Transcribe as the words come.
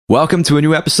Welcome to a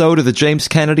new episode of the James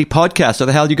Kennedy Podcast. How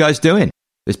the hell are you guys doing?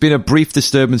 There's been a brief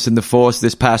disturbance in the force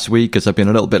this past week as I've been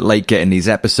a little bit late getting these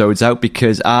episodes out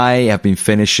because I have been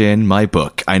finishing my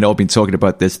book. I know I've been talking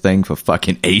about this thing for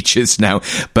fucking ages now,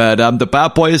 but the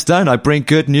bad boy is done. I bring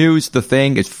good news. The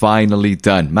thing is finally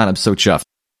done. Man, I'm so chuffed.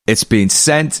 It's been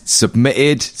sent,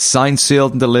 submitted, signed,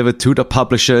 sealed, and delivered to the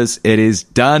publishers. It is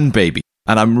done, baby.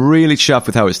 And I'm really chuffed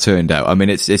with how it's turned out. I mean,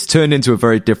 it's turned into a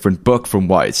very different book from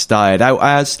what it started out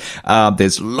as.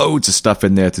 There's loads of stuff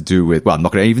in there to do with, well, I'm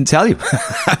not going to even tell you.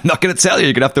 I'm not going to tell you.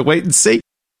 You're going to have to wait and see.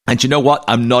 And you know what?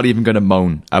 I'm not even going to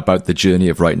moan about the journey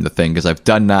of writing the thing because I've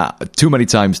done that too many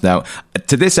times now.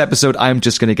 To this episode, I'm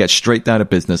just going to get straight down to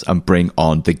business and bring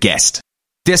on the guest.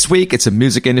 This week, it's a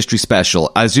music industry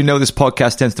special. As you know, this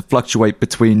podcast tends to fluctuate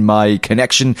between my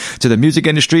connection to the music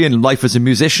industry and life as a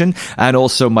musician, and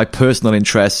also my personal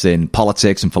interests in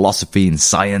politics and philosophy and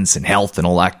science and health and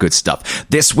all that good stuff.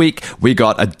 This week, we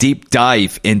got a deep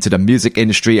dive into the music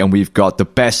industry, and we've got the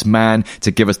best man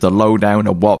to give us the lowdown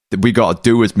of what we got to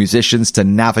do as musicians to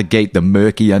navigate the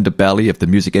murky underbelly of the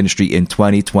music industry in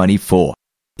 2024.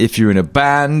 If you're in a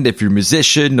band, if you're a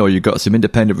musician, or you've got some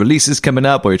independent releases coming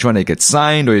up, or you're trying to get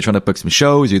signed, or you're trying to book some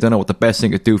shows, you don't know what the best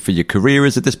thing to do for your career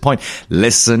is at this point,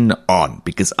 listen on,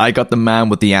 because I got the man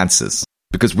with the answers.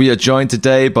 Because we are joined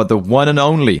today by the one and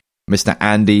only Mr.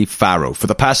 Andy Farrow. For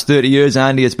the past 30 years,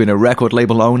 Andy has been a record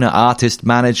label owner, artist,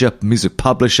 manager, music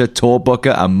publisher, tour booker,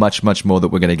 and much, much more that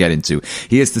we're going to get into.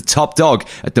 He is the top dog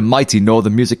at the mighty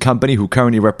Northern Music Company, who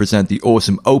currently represent the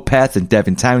awesome Opeth and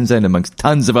Devin Townsend, amongst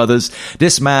tons of others.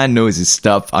 This man knows his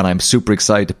stuff, and I'm super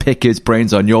excited to pick his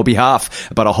brains on your behalf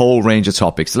about a whole range of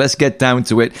topics. So let's get down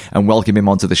to it and welcome him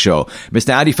onto the show.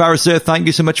 Mr. Andy Farrow, sir, thank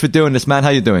you so much for doing this, man.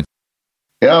 How you doing?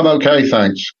 Yeah, I'm okay,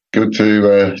 thanks. Good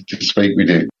to speak with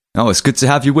you. Oh, it's good to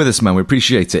have you with us, man. We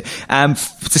appreciate it.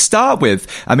 To start with,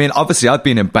 I mean, obviously, I've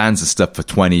been in bands and stuff for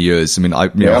 20 years. I mean,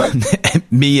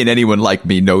 me and anyone like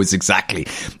me knows exactly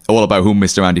all about who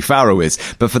Mr. Andy Farrow is.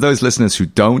 But for those listeners who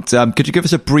don't, could you give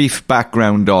us a brief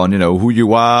background on, who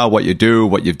you are, what you do,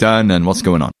 what you've done, and what's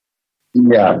going on?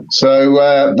 Yeah, so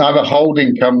I have a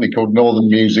holding company called Northern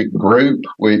Music Group,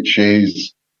 which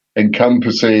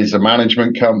encompasses a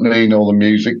management company, Northern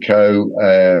Music Co.,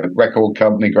 record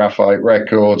company, Graphite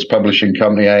Records, publishing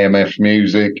company, AMF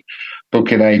Music,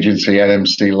 booking agency,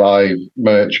 NMC Live,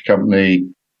 merch company,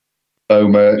 O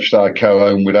Merch that I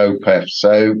co-own with Opeth.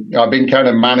 So I've been kind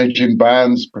of managing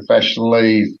bands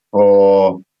professionally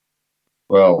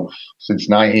since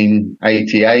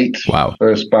 1988. Wow.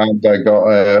 First band I got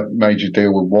a major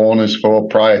deal with Warner's for.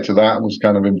 Prior to that, I was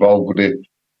kind of involved with the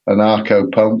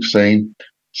anarcho-punk scene.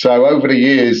 So over the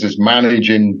years, as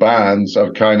managing bands,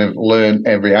 I've kind of learned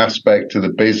every aspect of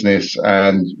the business,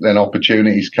 and then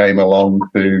opportunities came along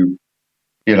to,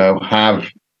 have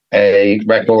a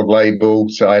record label.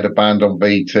 So I had a band on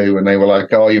V2 and they were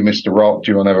like, "Oh, you're Mr. Rock.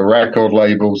 Do you want to have a record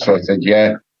label?" So I said,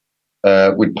 yeah.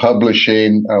 With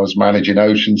publishing, I was managing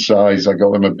Oceanside. I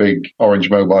got them a big Orange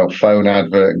mobile phone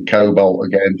advert, and Cobalt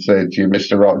again said, "You're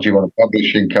Mr. Rock. Do you want a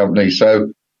publishing company?"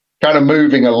 So kind of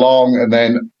moving along, and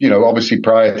then, obviously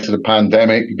prior to the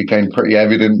pandemic, it became pretty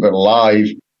evident that live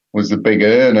was the big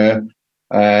earner.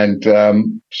 And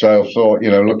so I thought,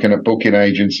 looking at booking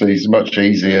agencies, much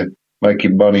easier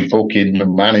making money booking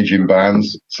than managing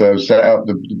bands. So set up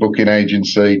the booking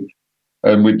agency,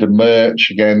 and with the merch,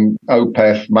 again,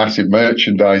 Opeth, massive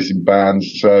merchandising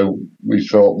bands. So we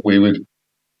thought we would,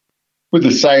 with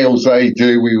the sales they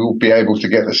do, we will be able to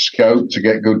get the scope to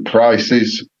get good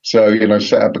prices. So,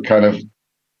 set up a kind of,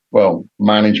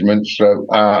 management, so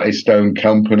artist-owned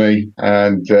company.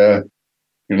 And,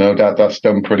 that's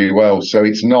done pretty well. So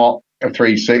it's not a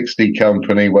 360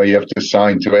 company where you have to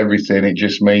sign to everything. It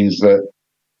just means that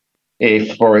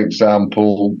if, for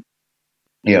example,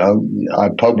 I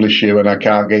publish you and I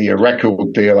can't get you a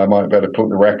record deal, I might better put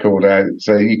the record out.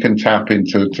 So you can tap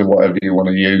into whatever you want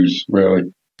to use, really.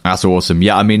 That's awesome.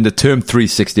 Yeah, I mean, the term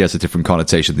 360 has a different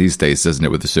connotation these days, doesn't it,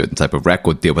 with a certain type of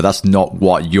record deal? But that's not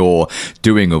what you're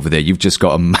doing over there. You've just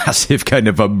got a massive kind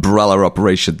of umbrella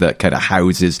operation that kind of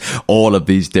houses all of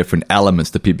these different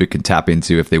elements that people can tap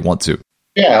into if they want to.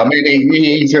 Yeah, I mean,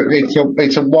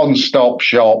 it's a one-stop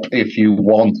shop if you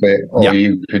want it, or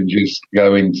you can just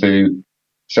go into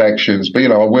sections.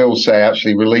 But, I will say,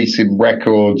 actually, releasing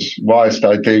records, whilst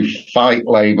I do fight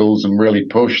labels and really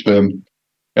push them,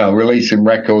 releasing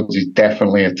records is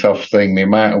definitely a tough thing. The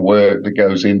amount of work that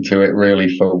goes into it,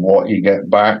 really, for what you get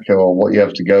back or what you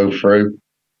have to go through,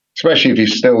 especially if you're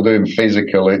still doing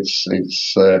physical, it's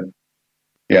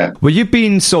Yeah. Well, you've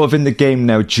been sort of in the game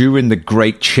now during the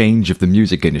great change of the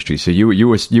music industry. So you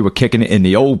were kicking it in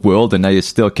the old world, and now you're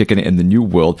still kicking it in the new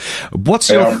world. What's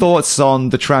your thoughts on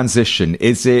the transition?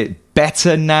 Is it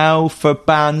better now for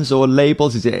bands or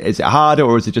labels? Is it harder,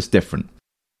 or is it just different?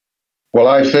 Well,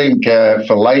 I think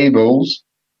for labels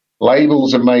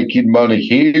are making money,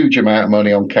 huge amount of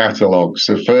money on catalogs.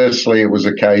 So firstly, it was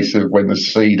a case of when the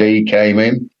CD came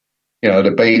in,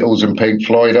 the Beatles and Pink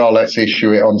Floyd, let's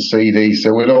issue it on CD.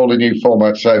 So with all the new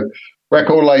formats, so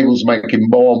record labels making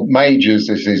more majors,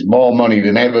 this is more money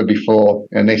than ever before.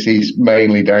 And this is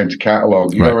mainly down to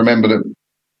catalog. You got to remember that,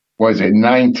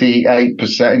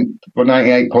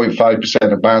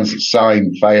 98.5% of bands that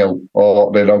sign fail,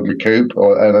 or they don't recoup,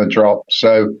 and they drop.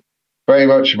 So very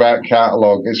much about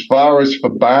catalog. As far as for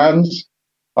bands,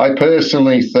 I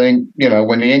personally think,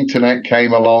 when the internet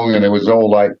came along and it was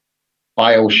all like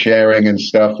file sharing and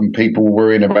stuff, and people were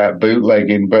worrying about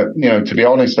bootlegging. But, to be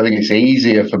honest, I think it's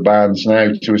easier for bands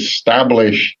now to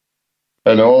establish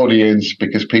an audience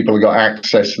because people have got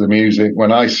access to the music.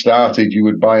 When I started, you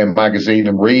would buy a magazine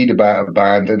and read about a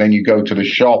band, and then you go to the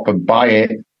shop and buy it.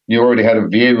 You already had a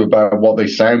view about what they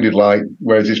sounded like,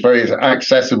 whereas it's very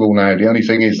accessible now. The only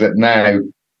thing is that now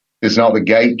there's not the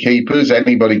gatekeepers.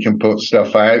 Anybody can put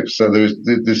stuff out. So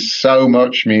there's so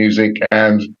much music,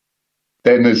 and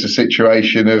then there's a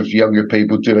situation of younger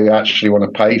people, do they actually want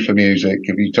to pay for music?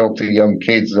 If you talk to young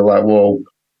kids, they're like, well,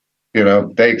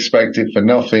 they expect it for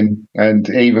nothing. And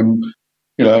even,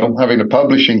 having a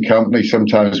publishing company,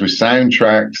 sometimes with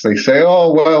soundtracks, they say,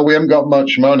 oh, well, we haven't got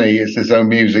much money. It's as though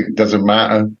music doesn't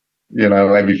matter.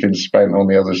 Everything's spent on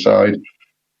the other side.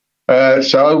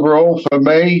 So overall, for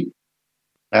me,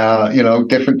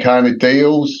 different kind of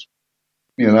deals.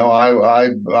 I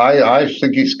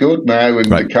think it's good now,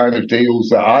 and the kind of deals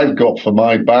that I've got for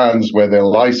my bands, where they're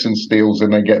license deals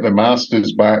and they get the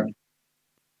masters back,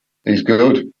 is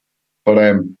good for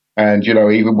them. And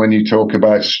even when you talk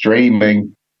about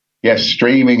streaming, yes,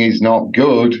 streaming is not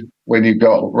good when you've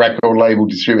got record label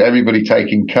distribute, everybody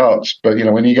taking cuts. But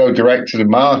when you go direct to the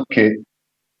market,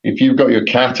 if you've got your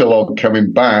catalog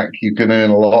coming back, you can earn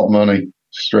a lot of money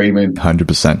streaming.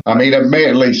 100%. I mean,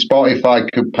 admittedly, Spotify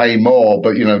could pay more,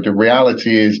 but the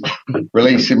reality is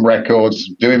releasing records,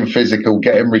 doing physical,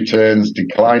 getting returns,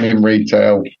 declining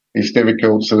retail is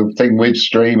difficult. So the thing with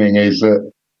streaming is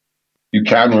that you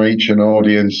can reach an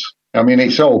audience. I mean,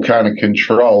 it's all kind of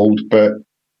controlled, but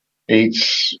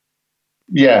it's,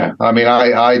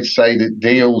 I'd say that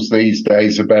deals these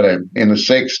days are better. In the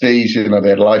 60s, they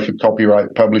had life of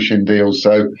copyright publishing deals.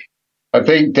 So I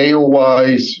think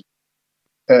deal-wise,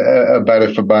 are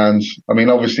better for bands. I mean,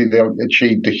 obviously they don't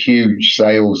achieve the huge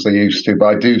sales they used to, but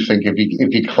I do think if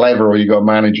you're clever or you've got a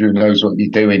manager who knows what you're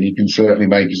doing, you can certainly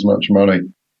make as much money.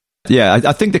 Yeah,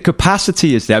 I think the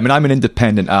capacity is there. I mean, I'm an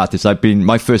independent artist.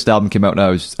 My first album came out when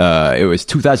it was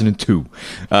 2002.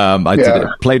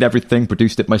 Played everything,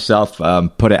 produced it myself,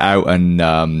 put it out,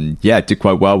 and did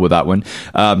quite well with that one.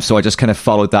 So I just kind of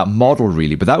followed that model,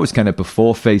 really. But that was kind of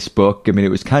before Facebook. I mean, it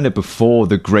was kind of before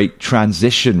the great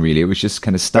transition, really. It was just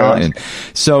kind of starting.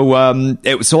 So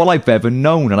it was all I've ever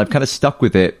known, and I've kind of stuck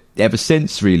with it ever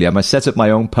since, really. I set up my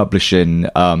own publishing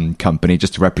company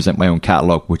just to represent my own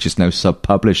catalog, which is now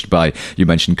sub-published by, you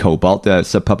mentioned Cobalt,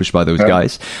 sub-published by those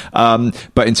guys.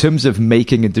 But in terms of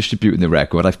making and distributing the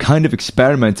record, I've kind of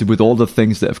experimented with all the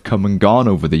things that have come and gone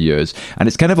over the years, and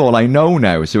it's kind of all I know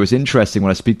now. So it's interesting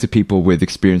when I speak to people with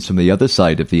experience from the other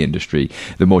side of the industry,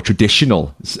 the more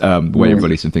traditional way of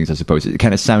releasing things, I suppose. It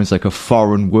kind of sounds like a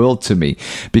foreign world to me,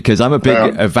 because I'm a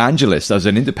big evangelist as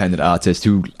an independent artist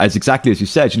who, as exactly as you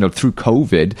said, through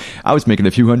COVID, I was making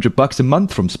a few $100 a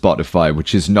month from Spotify,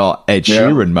 which is not Ed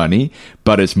Sheeran money,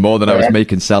 but it's more than I was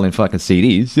making selling fucking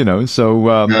CDs,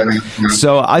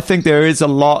 So I think there is a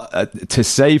lot to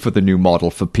say for the new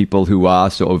model for people who are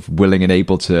sort of willing and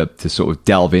able to sort of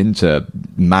delve into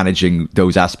managing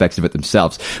those aspects of it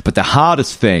themselves. But the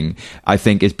hardest thing, I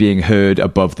think, is being heard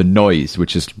above the noise,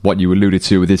 which is what you alluded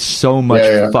to. There's so much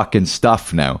fucking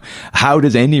stuff now. How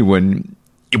does anyone,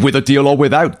 with a deal or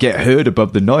without, get heard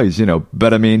above the noise,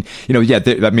 But I mean,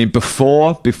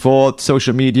 before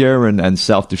social media and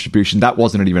self-distribution, that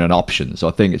wasn't even an option. So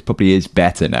I think it probably is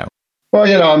better now. Well,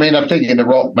 I think in the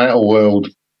rock metal world,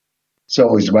 it's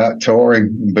always about touring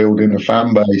and building a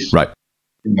fan base. Right.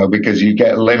 Because you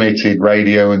get limited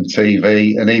radio and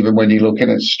TV. And even when you're looking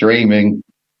at streaming,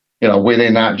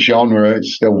 within that genre,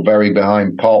 it's still very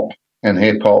behind pop and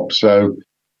hip hop. So,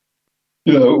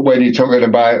 when you're talking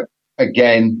about,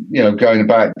 again, going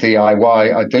back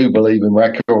DIY, I do believe in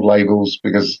record labels,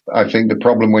 because I think the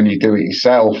problem when you do it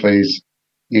yourself is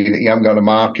you haven't got a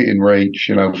marketing reach.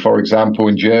 For example,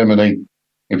 in Germany,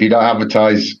 If you don't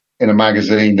advertise in a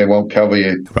magazine, they won't cover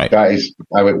you. Right. That is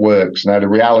how it works. Now, the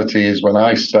reality is when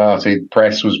I started,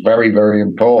 press was very, very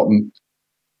important.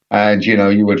 And,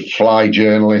 you would fly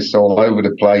journalists all over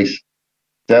the place.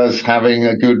 Does having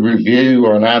a good review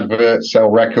or an advert sell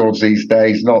records these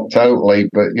days? Not totally,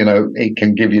 but, it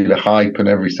can give you the hype and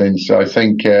everything. So I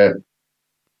think, that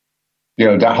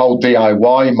whole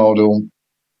DIY model,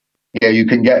 you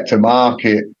can get to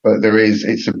market, but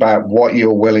it's about what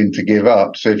you're willing to give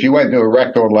up. So if you went to a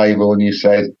record label and you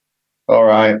said, all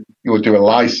right, you'll do a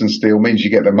license deal, means you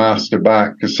get the master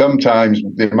back. Because sometimes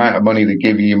the amount of money they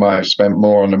give you might have spent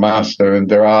more on the master. And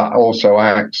there are also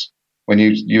acts, when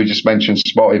you just mentioned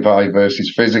Spotify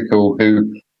versus physical,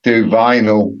 who do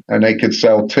vinyl, and they could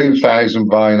sell 2,000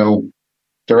 vinyl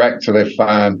direct to their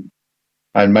fan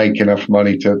and make enough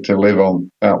money to live on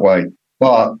that way.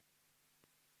 But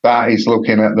that is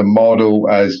looking at the model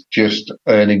as just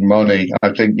earning money.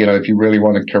 I think, if you really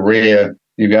want a career,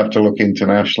 you have to look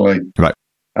internationally. Right.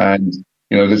 And,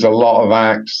 there's a lot of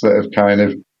acts that have kind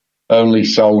of only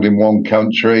sold in one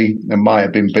country and might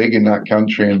have been big in that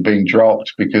country and been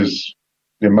dropped because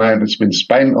the amount that's been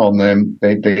spent on them,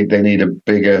 they need a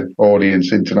bigger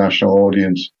audience, international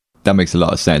audience. That makes a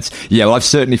lot of sense. Yeah, well, I've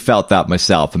certainly felt that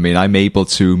myself. I mean, I'm able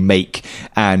to make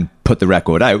and put the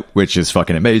record out, which is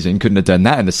fucking amazing. Couldn't have done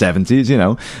that in the 70s,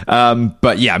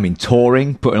 But yeah, I mean,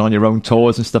 touring, putting on your own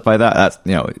tours and stuff like that, that's,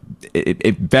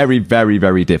 it very, very,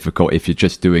 very difficult if you're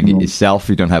just doing it yourself.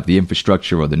 You don't have the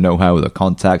infrastructure or the know-how or the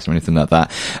contacts or anything like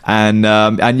that. And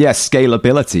yes,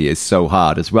 scalability is so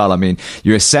hard as well. I mean,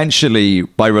 you're essentially,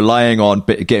 by relying on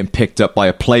getting picked up by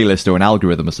a playlist or an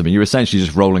algorithm or something, you're essentially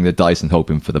just rolling the dice and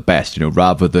hoping for the best,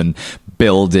 rather than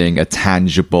building a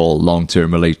tangible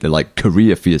long-term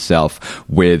career for yourself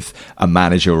with a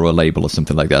manager or a label or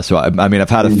something like that. So I mean, I've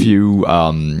had a few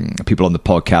people on the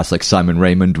podcast, like Simon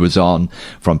Raymond was on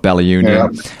from Bella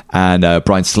Union, and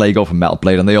Brian Slagle from Metal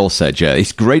Blade, and they all said, yeah,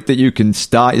 it's great that you can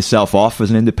start yourself off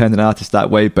as an independent artist that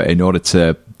way, but in order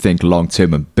to think long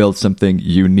term and build something,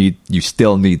 you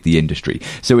still need the industry.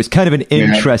 So it's kind of an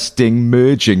interesting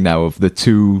merging now of the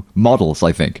two models,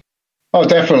 I think. Oh,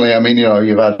 definitely. I mean,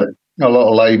 you've had a lot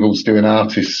of labels doing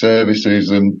artist services,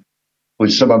 and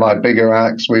with some of my bigger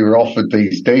acts, we were offered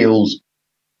these deals.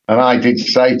 And I did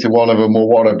say to one of them, well,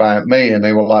 what about me? And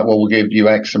they were like, well, we'll give you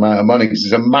X amount of money, because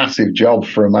it's a massive job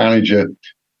for a manager.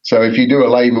 So if you do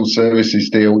a label services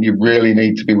deal, you really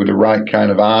need to be with the right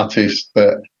kind of artist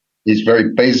that is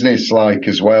very business-like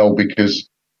as well, because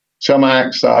some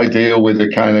acts that I deal with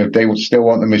are kind of, they would still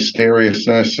want the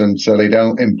mysteriousness, and so they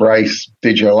don't embrace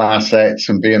digital assets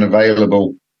and being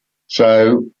available.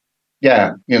 So,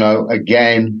 yeah,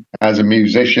 again, as a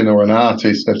musician or an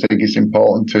artist, I think it's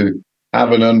important to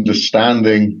have an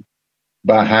understanding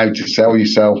about how to sell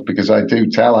yourself, because I do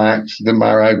tell acts, no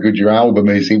matter how good your album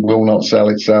is, it will not sell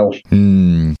itself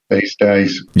these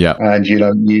days. Yeah. And,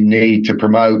 you need to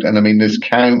promote. And I mean, there's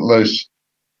countless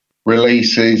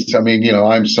releases. I mean,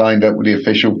 I'm signed up with the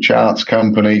official charts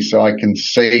company, so I can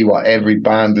see what every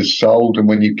band has sold. And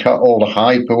when you cut all the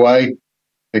hype away,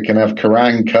 they can have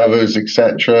Kerrang covers,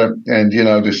 etc. And,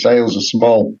 the sales are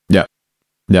small. Yeah.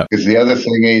 Yeah. Because the other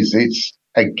thing is, it's,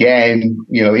 again,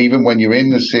 even when you're in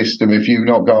the system, if you've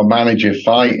not got a manager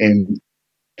fighting,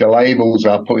 the labels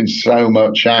are putting so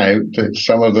much out that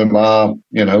some of them are,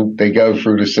 they go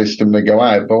through the system, they go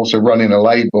out. But also running a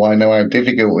label, I know how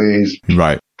difficult it is.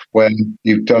 Right. When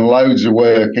you've done loads of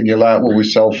work and you're like, well, we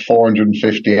sold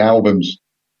 450 albums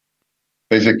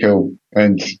physical.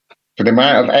 And for the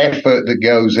amount of effort that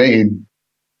goes in,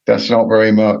 that's not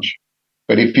very much.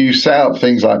 But if you set up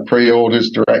things like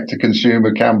pre-orders,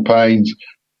 direct-to-consumer campaigns,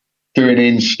 doing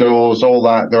in-stores, all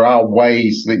that, there are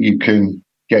ways that you can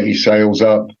get your sales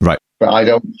up. Right. But I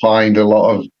don't find a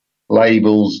lot of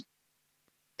labels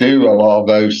do a lot of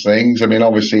those things. I mean,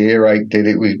 obviously, Earache did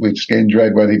it with Skin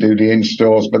Dread, where they do the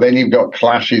in-stores, but then you've got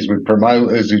clashes with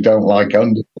promoters who don't like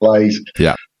underplays.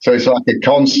 Yeah. So it's like a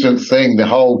constant thing, the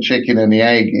whole chicken and the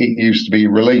egg. It used to be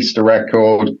release the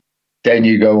record, then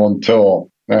you go on tour.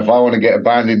 Now, if I want to get a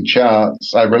band in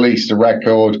charts, I release the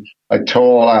record, I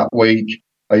tour that week,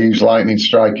 I use Lightning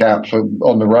Strike app for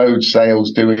on the road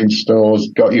sales, doing stores,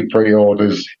 got your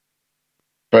pre-orders.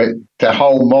 But the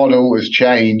whole model has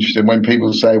changed. And when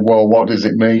people say, well, what does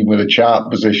it mean with a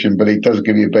chart position? But it does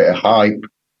give you a bit of hype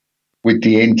with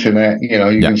the internet.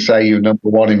 You can say you're number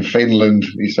one in Finland.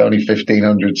 It's only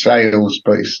 1,500 sales,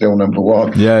 but it's still number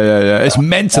one. Yeah. It's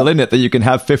mental, isn't it, that you can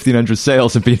have 1,500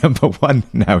 sales and be number one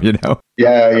now,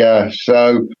 Yeah.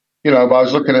 So, I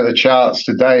was looking at the charts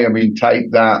today. I mean,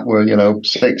 take that, where,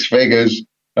 6 figures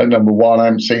at number one. I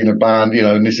haven't seen a band,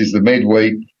 and this is the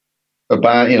midweek. A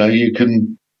band, you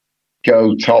can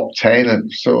go top 10 at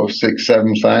sort of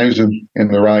 6,000-7,000 in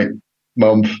the right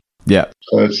month. Yeah.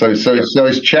 So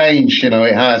it's changed.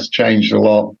 It has changed a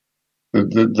lot.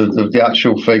 The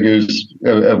actual figures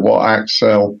of what acts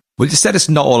sell. Well, you said it's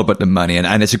not all about the money,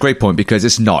 and it's a great point, because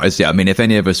it's not, is it? I mean, if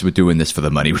any of us were doing this for the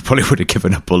money, we probably would have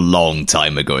given up a long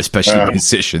time ago, especially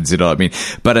musicians, you know what I mean?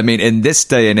 But I mean, in this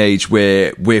day and age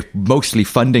where we're mostly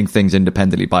funding things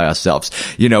independently by ourselves,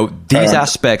 these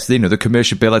aspects, the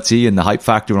commerciability and the hype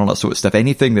factor and all that sort of stuff,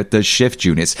 anything that does shift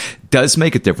units does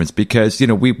make a difference, because,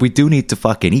 we do need to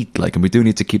fucking eat, and we do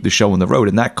need to keep the show on the road,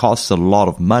 and that costs a lot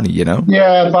of money,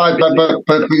 Yeah,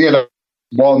 but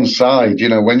one side,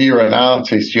 when you're an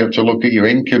artist, you have to look at your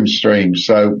income stream.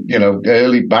 So,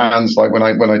 early bands, like when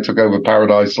I took over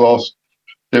Paradise Lost,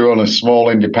 they were on a small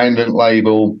independent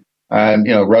label, and,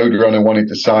 Roadrunner wanted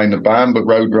to sign the band, but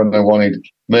Roadrunner wanted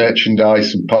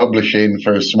merchandise and publishing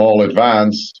for a small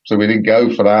advance. So we didn't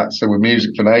go for that. So with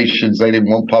Music for Nations, they didn't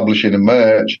want publishing and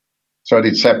merch. So I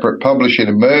did separate publishing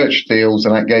and merch deals,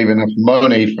 and that gave enough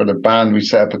money for the band. We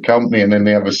set up a company, and then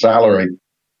they have a salary.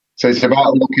 So it's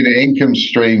about looking at income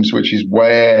streams, which is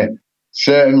where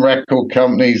certain record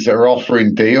companies that are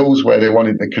offering deals where they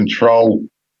wanted to control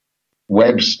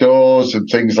web stores and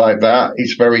things like that,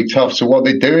 it's very tough. So what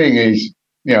they're doing is,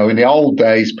 in the old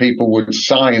days, people would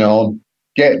sign on,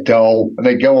 get doll, and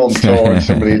they go on tour, and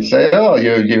somebody would say, "Oh,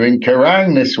 you're in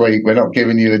Kerrang this week. We're not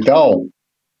giving you the doll."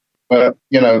 But,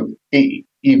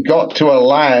 you've got to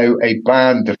allow a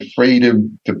band the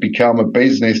freedom to become a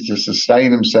business, to sustain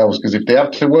themselves, because if they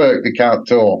have to work, they can't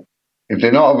tour. If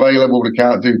they're not available, they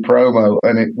can't do promo.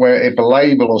 And if a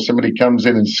label or somebody comes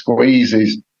in and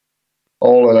squeezes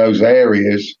all of those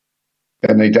areas,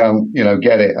 then they don't,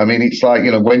 get it. I mean, it's like,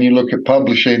 when you look at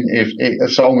publishing, if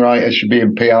a songwriter should be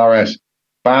in PRS,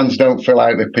 bands don't fill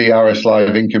out their PRS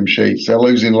live income sheets. They're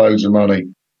losing loads of money.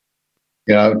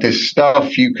 There's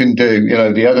stuff you can do.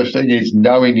 The other thing is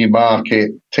knowing your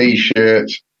market,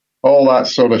 T-shirts, all that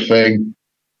sort of thing.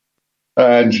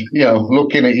 And,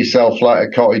 looking at yourself like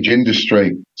a cottage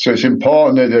industry. So it's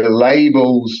important that the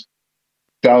labels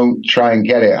don't try and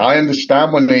get it. I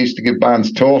understand when they used to give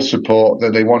bands tour support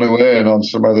that they want to earn on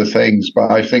some other things.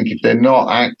 But I think if they're not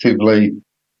actively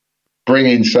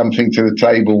bringing something to the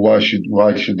table, why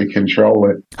should they control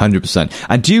it? 100%.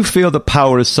 And do you feel the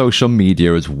power of social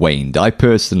media has waned? I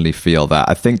personally feel that.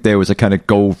 I think there was a kind of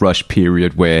gold rush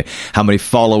period where how many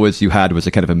followers you had was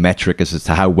a kind of a metric as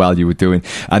to how well you were doing.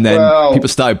 And then people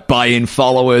started buying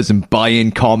followers and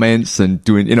buying comments and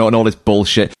doing, and all this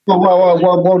bullshit.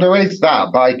 Well, there is that.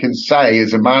 But I can say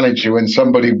as a manager, when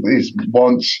somebody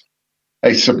wants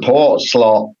a support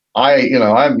slot,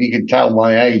 you can tell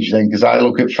my age then, because I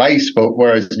look at Facebook,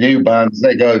 whereas new bands,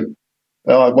 they go,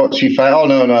 "Oh, what's your face? Oh,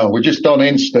 no, we're just on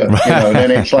Insta." And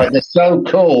then it's like, they're so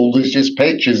cool, there's just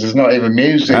pictures, there's not even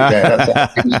music there. That's what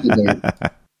I used to do.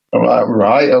 I'm like,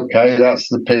 right, okay, that's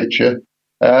the picture.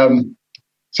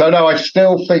 So no, I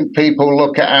still think people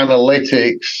look at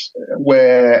analytics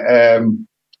where,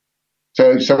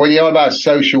 So when you're about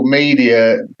social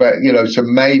media, but, so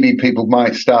maybe people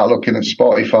might start looking at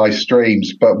Spotify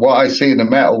streams. But what I see in the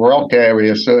metal rock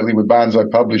area, certainly with bands I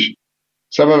publish,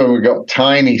 some of them have got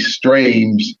tiny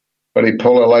streams, but they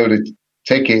pull a load of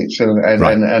tickets and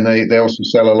they also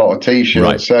sell a lot of T-shirts.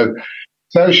 Right. So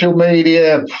social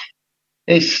media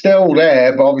is still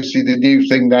there, but obviously the new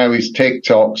thing now is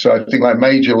TikTok. So I think like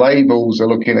major labels are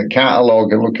looking at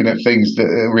catalog and looking at things that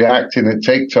are reacting at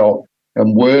TikTok.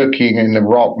 And working in the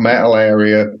rock metal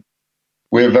area,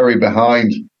 we're very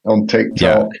behind on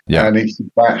TikTok. Yeah. And it's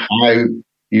about how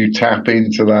you tap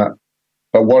into that.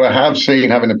 But what I have seen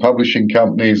having a publishing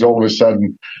company is all of a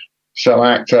sudden some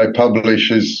act I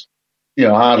publish is,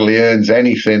 hardly earns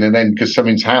anything. And then because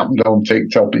something's happened on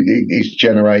TikTok, it's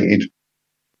generated.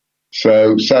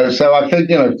 So I think,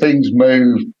 things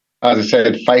move. As I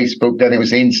said, Facebook, then it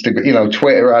was Instagram,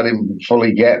 Twitter, I didn't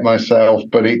fully get myself,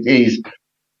 but it is.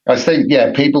 I think,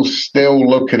 people still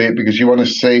look at it because you want to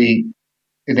see.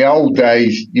 In the old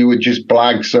days, you would just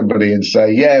blag somebody and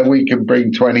say, "Yeah, we can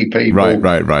bring 20 people."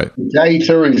 Right. The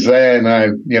data is there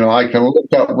now. I can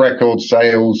look up record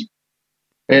sales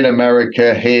in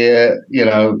America here.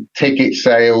 Ticket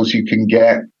sales you can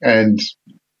get, and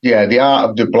the art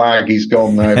of the blag is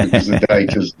gone now because the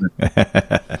data's.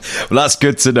 Well, that's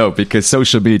good to know, because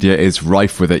social media is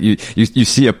rife with it. You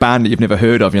see a band that you've never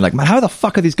heard of, and you're like, man, how the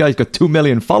fuck are these guys got 2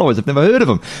 million followers? I've never heard of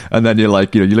them. And then you're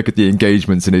like, you look at the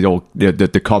engagements and it all,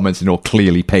 the comments and all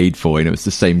clearly paid for. It's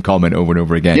the same comment over and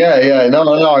over again. Yeah.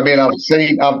 No. I mean,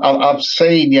 I've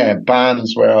seen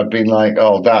bands where I've been like,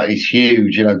 oh, that is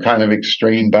huge. Kind of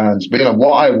extreme bands. But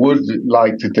what I would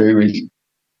like to do is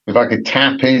if I could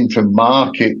tap into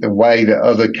market the way that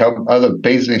other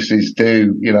businesses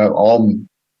do, on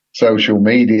social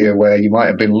media, where you might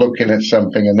have been looking at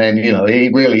something and then,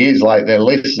 it really is like they're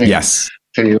listening Yes.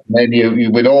 to you. And then you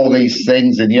with all these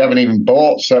things and you haven't even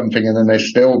bought something and then they're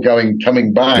still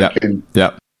coming back and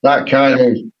that kind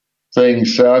of thing.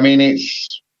 So, I mean,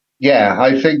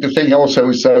 I think the thing also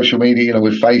with social media,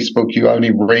 with Facebook, you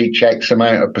only reach X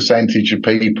amount of percentage of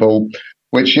people,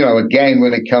 which, again,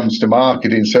 when it comes to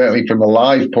marketing, certainly from a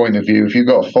live point of view, if you've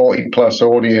got a 40 plus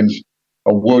audience,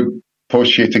 I would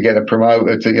push you to get a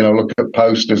promoter to, look at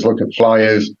posters, look at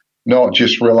flyers, not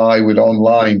just rely with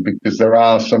online, because there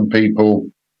are some people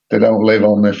that don't live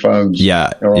on their phones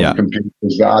or on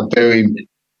computers that are doing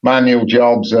manual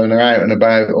jobs and are out and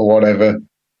about or whatever.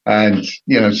 And,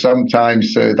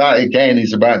 sometimes that, again,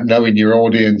 is about knowing your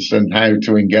audience and how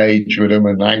to engage with them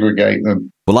and aggregate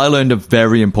them. Well, I learned a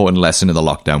very important lesson in the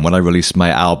lockdown when I released my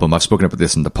album. I've spoken about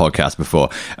this in the podcast before.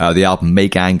 The album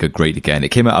Make Anger Great Again. It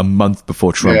came out a month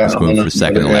before Trump was going for a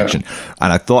second election.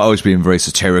 And I thought I was being very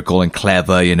satirical and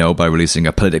clever, by releasing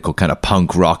a political kind of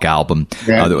punk rock album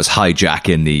that was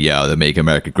hijacking the Make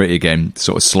America Great Again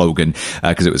sort of slogan,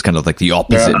 because it was kind of like the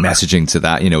opposite messaging to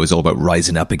that. It was all about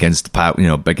rising up against the power,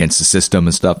 against the system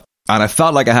and stuff. And I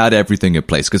felt like I had everything in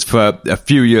place because for a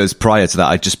few years prior to that,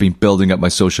 I'd just been building up my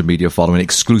social media following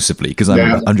exclusively because I'm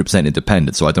 100%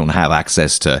 independent. So I don't have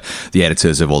access to the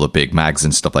editors of all the big mags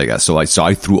and stuff like that. So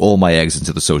I threw all my eggs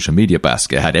into the social media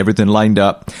basket. I had everything lined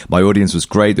up. My audience was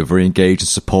great. They were very engaged and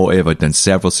supportive. I'd done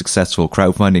several successful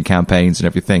crowdfunding campaigns and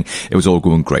everything. It was all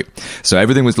going great. So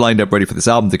everything was lined up ready for this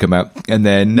album to come out. And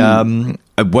then,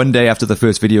 one day after the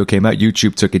first video came out,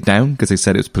 YouTube took it down because they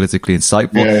said it was politically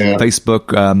insightful.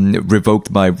 Facebook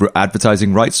revoked my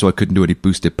advertising rights, so I couldn't do any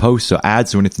boosted posts or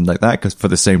ads or anything like that because for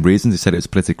the same reasons. They said it was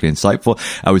politically insightful.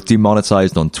 I was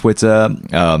demonetized on Twitter,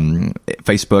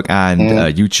 Facebook, and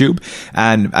YouTube,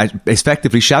 and I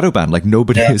effectively shadow banned. Like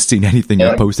nobody has seen anything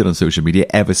I posted on social media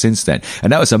ever since then.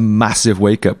 And that was a massive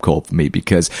wake-up call for me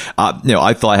because,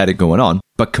 I thought I had it going on.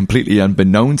 But completely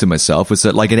unbeknown to myself was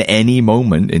that like at any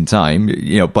moment in time,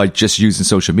 by just using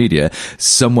social media,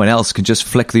 someone else can just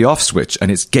flick the off switch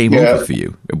and it's game over for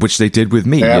you, which they did with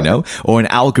me, or an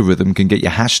algorithm can get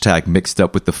your hashtag mixed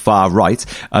up with the far right.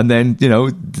 And then,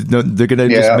 they're going to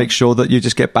just make sure that you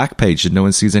just get back page and no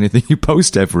one sees anything you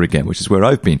post ever again, which is where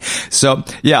I've been. So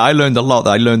I learned a lot.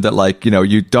 I learned that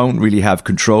you don't really have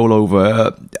control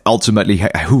over ultimately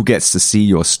who gets to see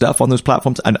your stuff on those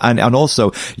platforms. And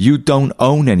also you don't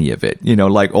own any of it,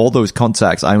 like all those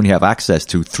contacts I only have access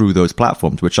to through those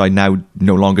platforms, which I now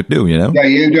no longer do, Yeah,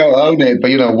 you don't own it,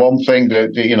 but one thing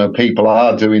that, people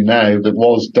are doing now that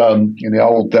was done in the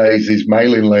old days is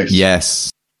mailing lists. Yes.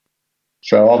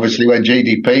 So obviously when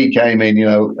GDP came in,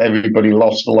 everybody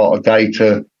lost a lot of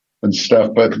data and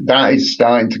stuff, but that is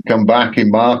starting to come back in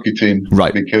marketing.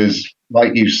 Right. Because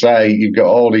like you say, you've got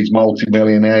all these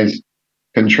multimillionaires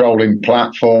controlling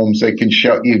platforms. They can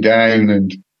shut you down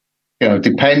and,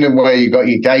 depending where you got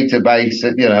your database,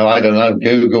 I don't know,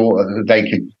 Google,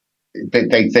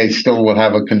 they still will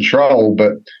have a control.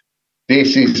 But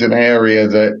this is an area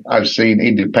that I've seen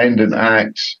independent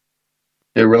acts.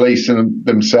 They're releasing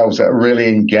themselves that are really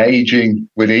engaging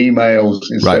with emails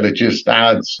instead of just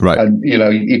ads. Right. And,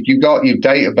 if you got your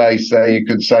database there, you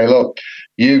could say, look,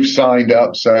 you've signed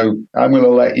up, so I'm going to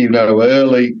let you know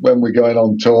early when we're going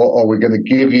on tour or we're going to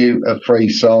give you a free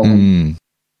song.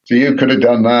 So you could have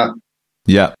done that.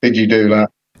 Yeah. Did you do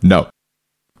that? No,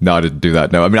 I didn't do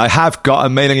that. No, I mean, I have got a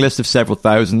mailing list of several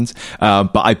thousands,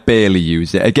 but I barely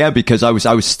use it again because I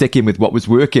was sticking with what was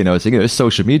working. I was thinking this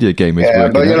social media game is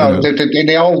working. But in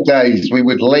the old days, we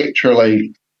would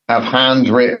literally have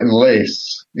handwritten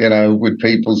lists, with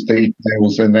people's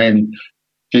details, and then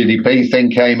GDP thing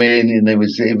came in, and it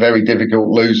was very difficult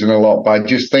losing a lot. But I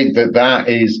just think that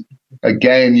is.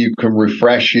 Again, you can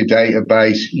refresh your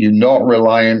database. You're not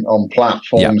reliant on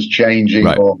platforms changing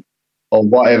or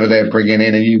whatever they're bringing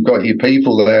in, and you've got your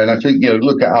people there. And I think,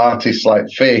 look at artists like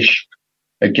Fish.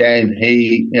 Again,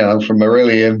 he, from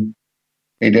Marillion,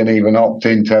 he didn't even opt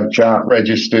in to have chart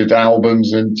registered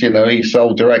albums, and, he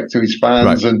sold direct to his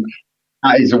fans, and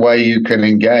that is a way you can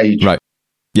engage. Right.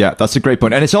 Yeah, that's a great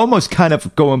point. And it's almost kind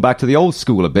of going back to the old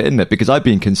school a bit, isn't it? Because I've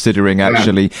been considering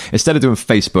actually, instead of doing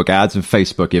Facebook ads and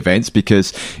Facebook events,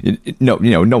 because no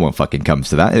one fucking comes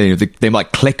to that. They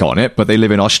might click on it, but they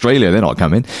live in Australia. They're not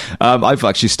coming. I've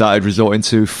actually started resorting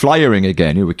to flyering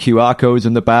again, with QR codes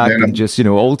in the back and just,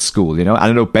 old school, And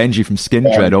I know Benji from Skin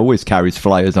Dread always carries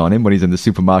flyers on him when he's in the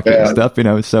supermarket and stuff,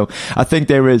 So I think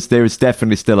there is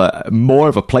definitely still more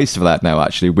of a place for that now,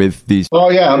 actually, with these. Oh,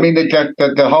 yeah. I mean,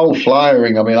 the whole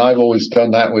flyering I mean, I've always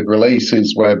done that with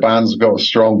releases where bands have got a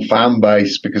strong fan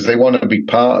base because they want to be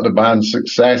part of the band's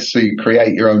success. So you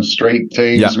create your own street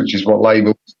teams, which is what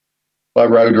labels like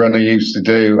Roadrunner used to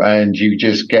do. And you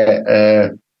just get,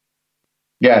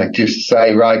 just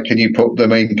say, right, can you put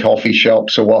them in coffee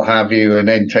shops or what have you, and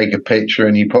then take a picture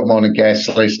and you put them on a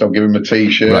guest list or give them a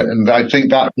T-shirt. Right. And I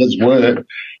think that does work.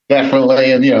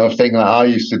 Definitely. And, a thing that I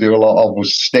used to do a lot of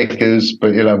was stickers, but,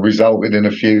 resulted in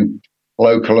a few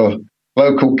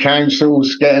local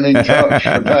councils getting in touch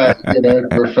about,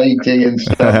 graffiti and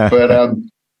stuff. But,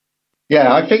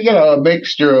 I think, a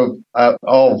mixture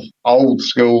of old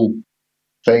school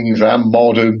things and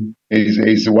modern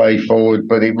is the way forward.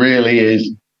 But it really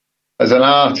is, as an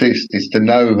artist, is to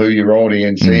know who your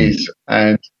audience is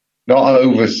and not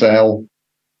oversell,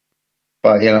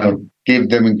 but, give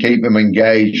them and keep them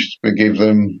engaged, but give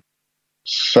them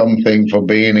something for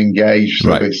being engaged.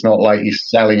 So it's not like you're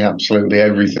selling absolutely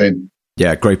everything.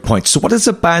 Yeah, great point. So what does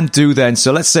a band do then?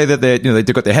 So let's say that they've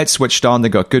got their head switched on,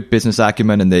 they've got good business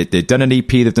acumen, and they've done an EP,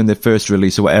 they've done their first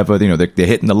release or whatever, they're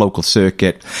hitting the local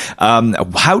circuit.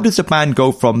 How does a band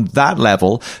go from that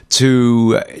level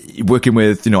to working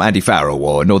with, Andy Farrow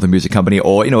or Northern Music Company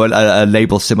or, a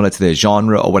label similar to their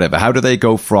genre or whatever? How do they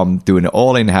go from doing it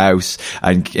all in-house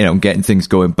and, getting things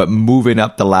going, but moving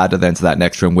up the ladder then to that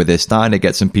next room where they're starting to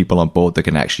get some people on board that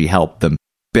can actually help them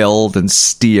build and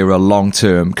steer a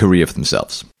long-term career for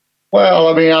themselves? Well,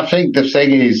 I mean, I think the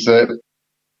thing is that,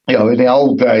 in the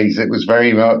old days, it was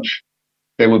very much,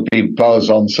 there would be buzz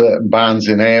on certain bands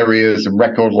in areas and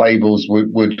record labels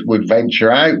would venture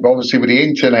out. But obviously with the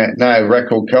internet now,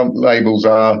 labels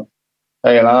are,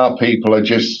 A&R people are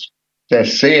they're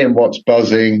seeing what's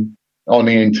buzzing on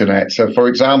the internet. So for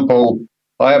example,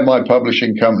 I have my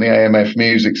publishing company, AMF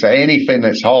Music, so anything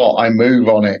that's hot, I move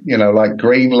on it. Like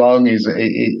Green Lung is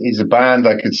a band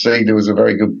I could see there was a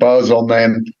very good buzz on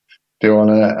them. They're on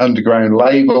an underground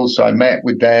label, so I met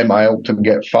with them. I helped them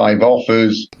get 5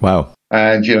 offers. Wow.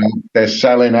 And, they're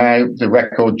selling out. The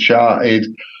record charted.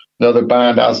 Another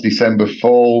band, As December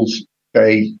Falls,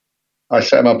 I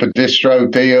set them up a distro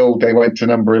deal. They went to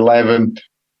number 11.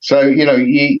 So,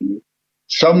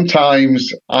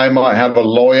 sometimes I might have a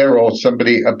lawyer or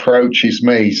somebody approaches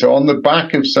me. So on the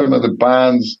back of some of the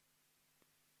bands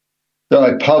that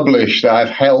I publish that I've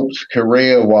helped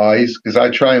career-wise, because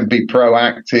I try and be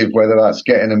proactive, whether that's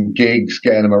getting them gigs,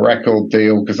 getting them a record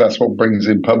deal, because that's what brings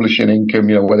in publishing income,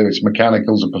 whether it's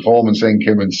mechanicals or performance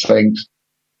income and syncs.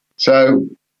 So,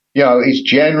 it's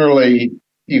generally,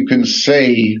 you can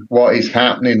see what is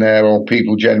happening there, or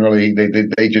people generally,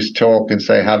 they just talk and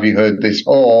say, have you heard this?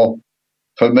 Or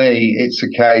for me, it's a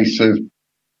case of,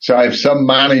 so if some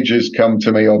managers come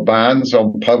to me or bands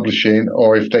on publishing,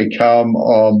 or if they come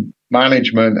on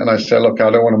management and I say, look, I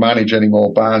don't want to manage any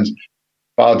more bands,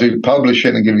 but I'll do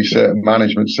publishing and give you certain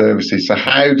management services. So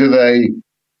how do they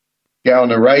get on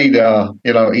the radar?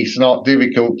 It's not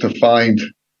difficult to find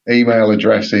email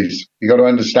addresses. You got to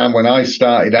understand, when I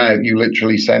started out, you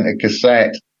literally sent a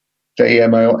cassette to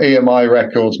EMI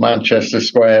Records, Manchester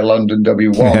Square, London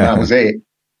W1. Yeah. That was it.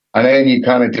 And then you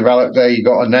kind of developed there, you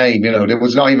got a name, there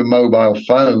was not even mobile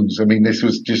phones. I mean, this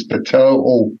was just a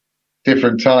total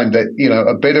different time that,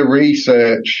 a bit of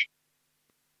research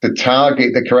to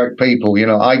target the correct people.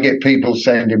 I get people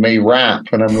sending me rap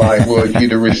and I'm like, well, if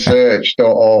you'd have researched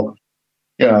or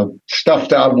stuff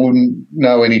that I wouldn't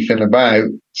know anything about.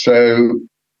 So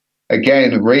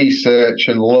again, research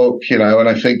and look, and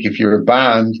I think if you're a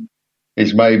band,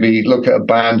 is maybe look at a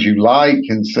band you like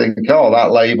and think, oh,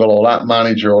 that label or that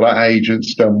manager or that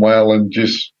agent's done well, and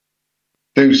just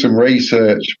do some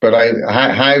research. But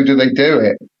how do they do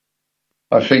it?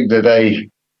 I think that they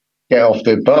get off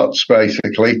their butts,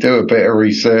 basically, do a bit of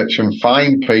research and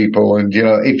find people. And,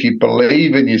 if you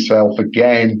believe in yourself,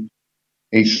 again,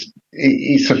 it's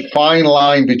a fine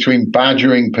line between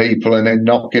badgering people and then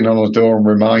knocking on the door and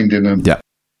reminding them. Yeah.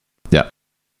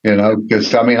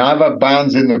 Because, I've had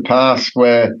bands in the past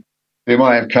where they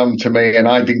might have come to me and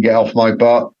I didn't get off my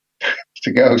butt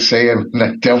to go see them, and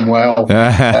they've done well.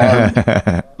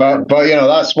 But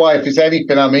that's why, if there's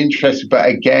anything I'm interested, but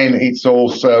again, it's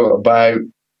also about,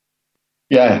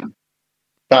 that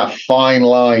fine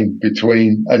line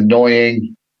between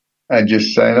annoying and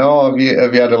just saying, oh, have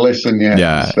you had a listen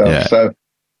yet? So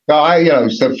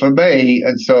for me,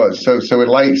 and so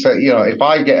if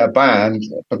I get a band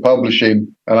for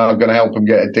publishing and I'm going to help them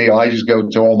get a deal, I just go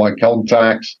to all my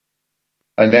contacts.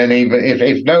 And then even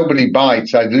if nobody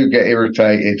bites, I do get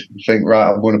irritated and think,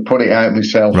 right, I'm going to put it out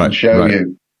myself and show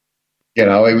you.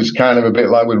 It was kind of a bit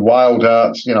like with Wild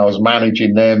Arts, I was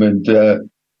managing them and,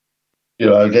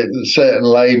 certain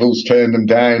labels turned them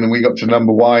down, and we got to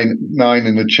number 9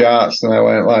 in the charts, and I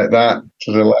went like that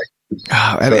to the labels.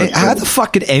 Oh, how the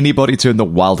fuck could anybody turn the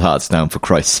Wild Hearts down, for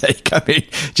Christ's sake? I mean,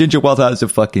 Ginger Wild Heart is a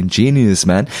fucking genius,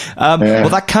 man. Well,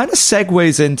 that kind of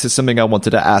segues into something I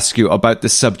wanted to ask you about the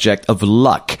subject of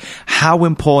luck. How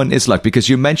important is luck? Because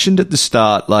you mentioned at the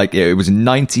start, like, it was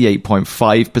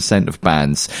 98.5% of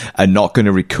bands are not going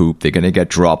to recoup. They're going to get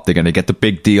dropped. They're going to get the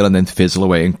big deal and then fizzle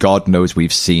away. And God knows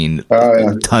we've seen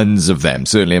tons of them.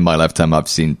 Certainly in my lifetime, I've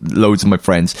seen loads of my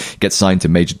friends get signed to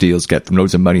major deals, get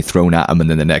loads of money thrown at them, and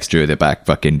then the next year they're back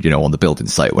fucking, on the building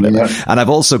site or whatever. Yeah. And I've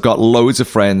also got loads of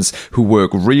friends who work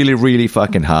really, really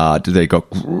fucking hard. They got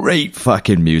great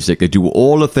fucking music. They do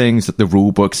all the things that the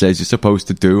rule book says you're supposed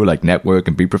to do, like network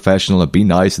and be professional and be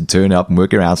nice and turn up and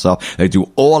work your ass off. They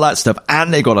do all that stuff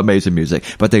and they got amazing music,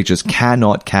 but they just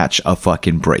cannot catch a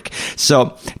fucking break.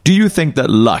 So do you think that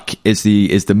luck is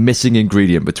the missing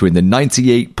ingredient between the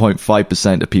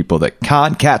 98.5% of people that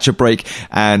can't catch a break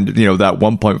and, that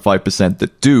 1.5%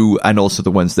 that do, and also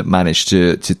the ones that manage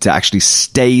to actually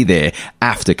stay there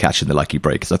after catching the lucky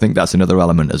break? Because I think that's another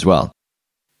element as well.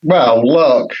 Well,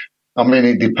 luck, I mean,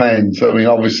 it depends. I mean,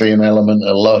 obviously an element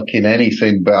of luck in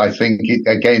anything, but I think,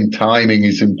 again, timing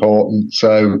is important.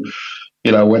 So,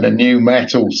 when a new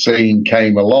metal scene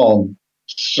came along,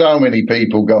 so many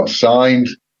people got signed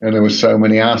and there were so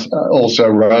many also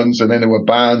runs, and then there were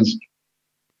bands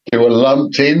who were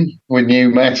lumped in with new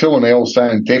metal and they all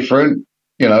sound different.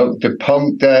 The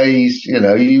punk days,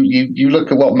 you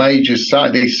look at what majors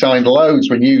signed. They signed loads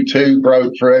when U2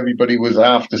 broke through, everybody was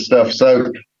after stuff.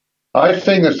 So I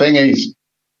think the thing is,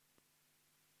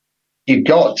 you've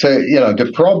got to,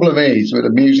 the problem is with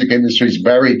the music industry is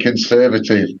very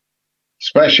conservative,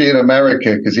 especially in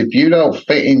America, because if you don't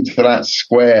fit into that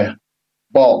square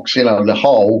box, the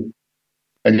hole,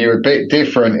 and you're a bit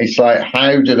different, it's like,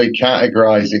 how do they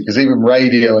categorize it? Because even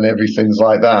radio and everything's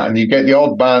like that. And you get the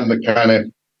odd band that kind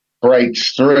of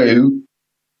breaks through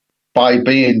by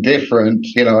being different,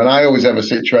 and I always have a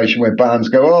situation where bands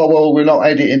go, oh, well, we're not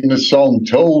editing the song.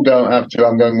 Tool don't have to.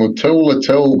 I'm going, well, Tool are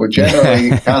Tool, but generally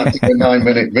you can't do a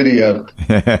 9-minute video.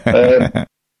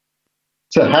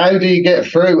 So how do you get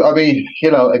through? I mean,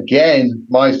 again,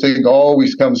 my thing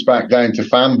always comes back down to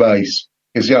fan base.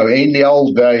 Because, in the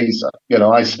old days,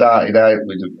 I started out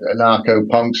with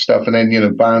anarcho-punk stuff, and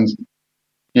then, bands,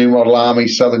 New Model Army,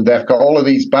 Southern Death, all of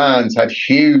these bands had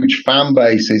huge fan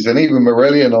bases, and even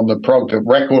Marillion on the prog, the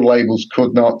record labels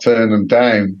could not turn them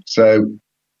down. So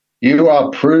you are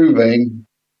proving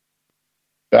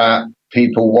that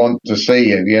people want to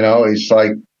see it. It's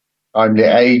like, I'm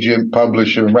the agent,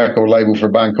 publisher, and record label for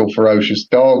a band called Ferocious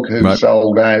Dog, who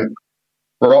sold out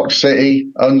Rock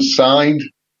City, unsigned.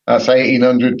 That's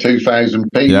 1,800, 2,000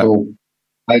 people. Yep.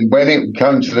 And when it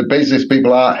comes to the business,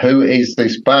 people are, who is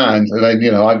this band? And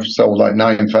then, I've sold like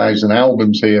 9,000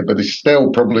 albums here, but it's still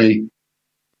probably,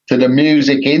 to the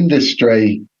music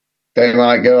industry, they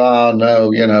might go, oh,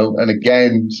 no, and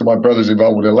again, so my brother's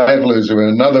involved with the Levelers, who are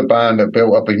another band that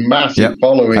built up a massive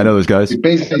following. I know those guys. The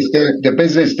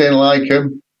business didn't like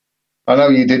them. I know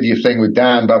you did your thing with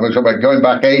Dan, but I'm talking about going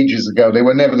back ages ago. They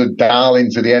were never the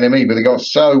darlings of the NME, but they got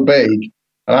so big.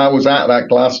 And I was at that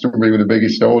Glastonbury with the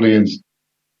biggest audience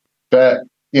that,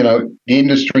 the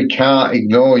industry can't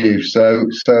ignore you. So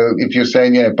if you're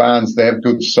saying, bands, they have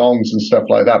good songs and stuff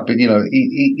like that, but,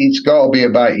 it's got to be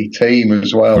about your team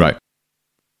as well. Right.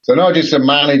 So not just a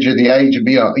manager, the agent,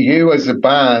 you as a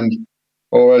band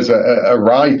or as a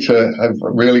writer have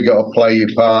really got to play your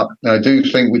part. And I do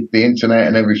think with the internet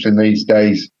and everything these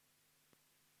days,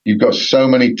 you've got so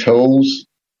many tools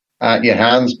at your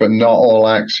hands, but not all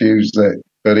acts use it.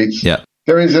 But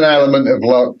there is an element of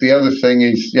luck. The other thing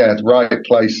is, the right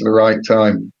place at the right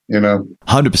time.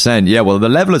 100%. Yeah. Well, the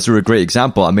Levelers are a great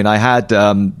example. I mean, I had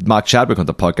Mark Chadwick on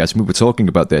the podcast, and we were talking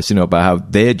about this, about how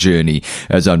their journey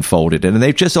has unfolded. And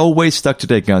they've just always stuck to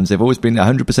their guns. They've always been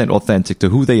 100% authentic to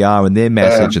who they are and their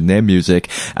message and their music.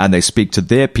 And they speak to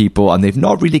their people, and they've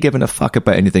not really given a fuck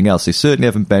about anything else. They certainly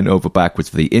haven't bent over backwards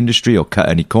for the industry or cut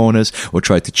any corners or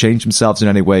tried to change themselves in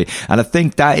any way. And I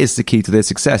think that is the key to their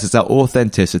success, is that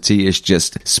authenticity, is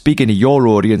just speaking to your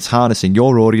audience, harnessing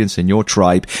your audience and your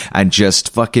tribe, and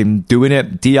just fucking doing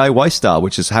it DIY style,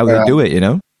 which is how they do it,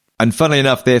 And funnily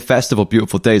enough, their festival,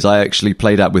 Beautiful Days, I actually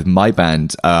played at with my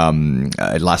band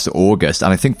last August,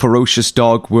 and I think Ferocious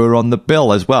Dog were on the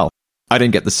bill as well. I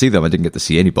didn't get to see them. I didn't get to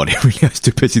see anybody. I was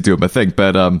too busy doing my thing.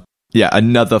 But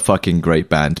another fucking great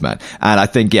band, man. And I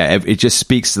think, it just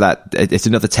speaks to that. It's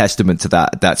another testament to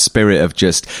that spirit of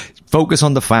just focus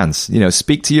on the fans,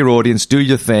 speak to your audience, do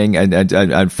your thing,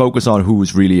 and focus on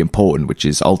who's really important, which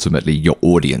is ultimately your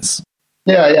audience.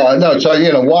 Yeah. No,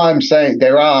 so, what I'm saying,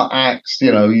 there are acts,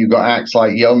 you've got acts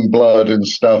like Youngblood and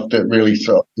stuff that really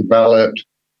sort of developed.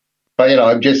 But,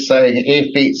 I'm just saying,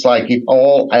 if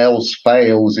all else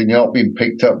fails and you're not being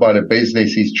picked up by the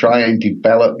business, is try and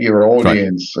develop your Right.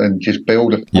 audience and just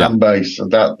build a Yeah. fan base.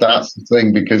 And that's the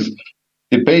thing, because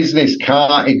the business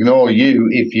can't ignore you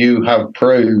if you have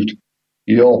proved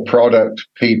your product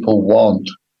people want.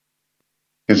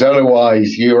 Because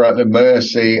otherwise you're at the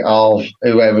mercy of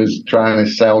whoever's trying to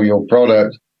sell your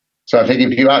product. So I think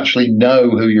if you actually know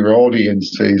who your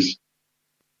audience is,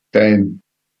 then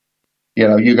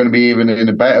you're going to be even in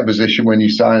a better position when you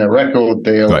sign a record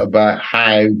deal Right. about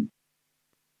how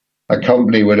a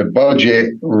company with a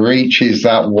budget reaches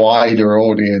that wider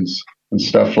audience and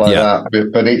stuff like Yeah.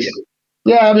 that. But it's,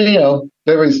 yeah, I mean,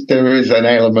 there is an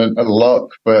element of luck,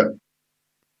 but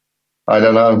I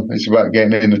don't know. It's about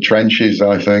getting in the trenches,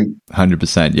 I think.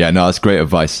 100%. Yeah, no, that's great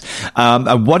advice.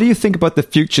 And what do you think about the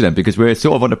future then? Because we're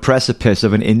sort of on the precipice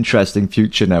of an interesting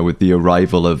future now with the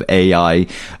arrival of AI.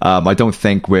 I don't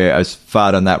think we're as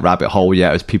far down that rabbit hole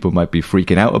yet as people might be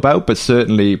freaking out about, but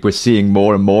certainly we're seeing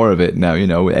more and more of it now,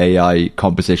 AI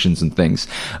compositions and things.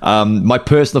 My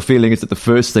personal feeling is that the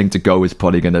first thing to go is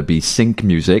probably going to be sync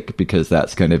music, because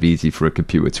that's kind of easy for a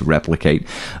computer to replicate.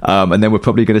 And then we're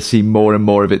probably going to see more and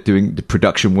more of it doing the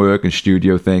production work and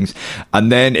studio things.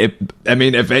 And then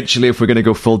eventually, if we're going to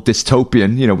go full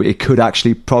dystopian, it could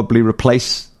actually probably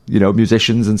replace,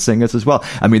 musicians and singers as well.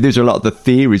 I mean, these are a lot of the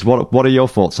theories. What are your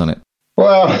thoughts on it?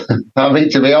 Well, I mean,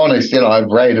 to be honest, I've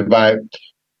read about,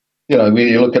 when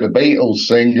you look at the Beatles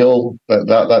single,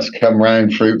 that's come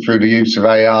around through the use of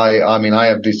AI. I mean, I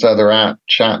have this other app,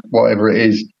 chat, whatever it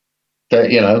is,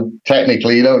 that,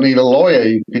 technically you don't need a lawyer.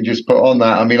 You can just put on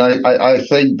that. I mean, I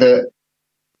think that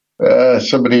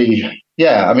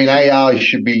AI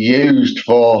should be used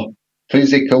for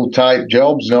physical type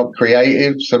jobs, not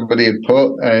creative. Somebody had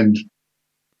put, and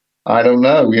I don't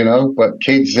know, but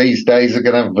kids these days are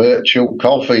going to have virtual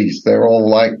coffees. They're all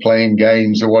like playing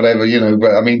games or whatever,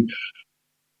 but I mean,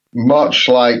 much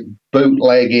like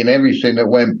bootlegging, everything that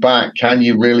went back, can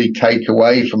you really take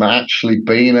away from actually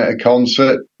being at a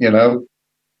concert,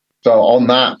 So on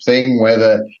that thing,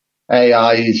 whether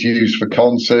AI is used for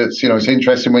concerts, it's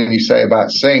interesting when you say about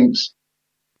syncs.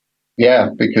 Yeah,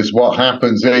 because what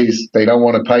happens is they don't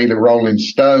want to pay the Rolling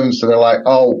Stones, so they're like,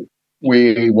 oh,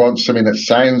 we want something that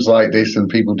sounds like this, and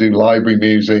people do library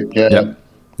music. Yeah.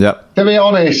 To be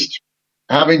honest,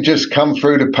 having just come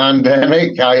through the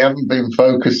pandemic, I haven't been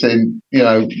focusing,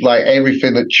 like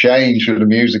everything that changed with the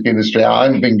music industry. I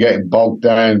haven't been getting bogged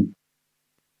down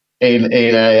in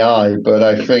AI, but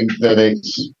I think that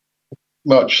it's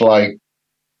much like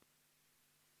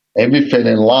everything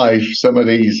in life. Some of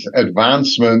these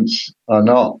advancements are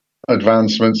not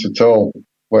advancements at all.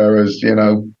 Whereas,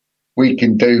 we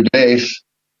can do this,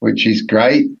 which is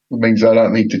great. It means I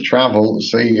don't need to travel to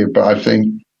see you. But I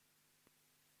think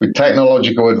with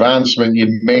technological advancement,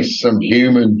 you miss some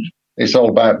human. It's all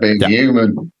about being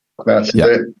human. That's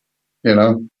it,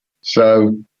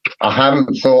 So I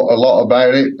haven't thought a lot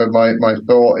about it, but my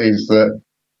thought is that,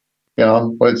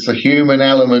 once the human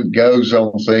element goes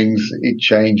on things, it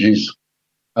changes.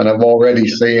 And I'm already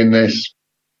seeing this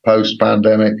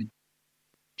post-pandemic,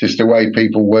 just the way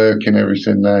people work and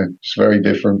everything now. It's very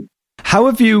different. How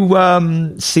have you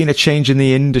seen a change in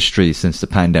the industry since the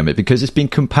pandemic? Because it's been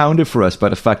compounded for us by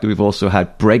the fact that we've also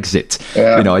had Brexit.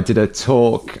 Yeah. I did a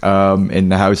talk in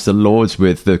the House of Lords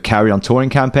with the Carry On Touring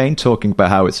campaign, talking about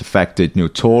how it's affected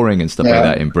touring and stuff like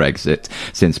that in Brexit,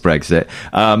 since Brexit.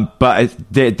 But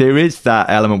there is that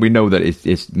element. We know that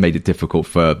it's made it difficult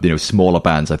for smaller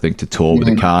bands, I think, to tour with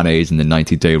the Carnays and the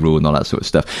 90-day rule and all that sort of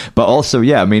stuff. But also,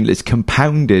 it's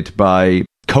compounded by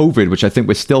COVID, which I think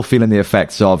we're still feeling the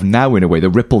effects of now, in a way, the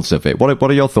ripples of it. What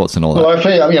are your thoughts on all that? Well, I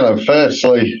think,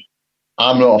 firstly,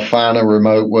 I'm not a fan of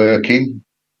remote working.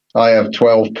 I have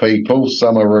 12 people.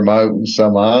 Some are remote and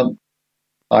some aren't.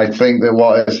 I think that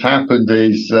what has happened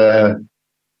is,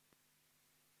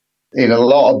 in a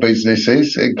lot of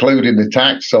businesses, including the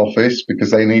tax office,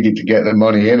 because they needed to get the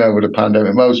money in over the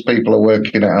pandemic, most people are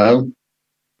working at home.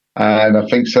 And I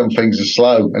think some things are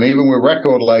slow. And even with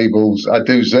record labels, I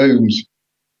do Zooms.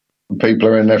 People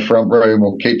are in their front room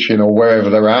or kitchen or wherever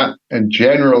they're at. And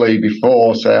generally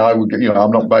before, say, I'm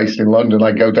not based in London,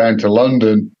 I go down to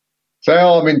London, say,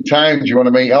 oh, I'm in town, do you want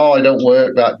to meet? Oh, I don't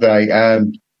work that day.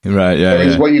 And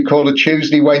there's what you call a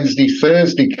Tuesday, Wednesday,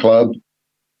 Thursday club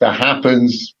that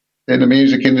happens in the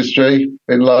music industry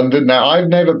in London. Now, I've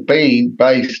never been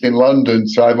based in London,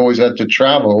 so I've always had to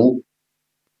travel.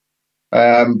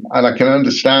 And I can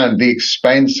understand the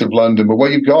expense of London. But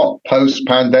what you've got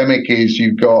post-pandemic is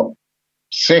you've got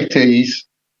cities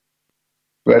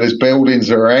where there's buildings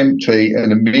that are empty,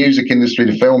 and the music industry,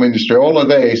 the film industry, all of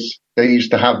this, they used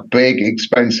to have big,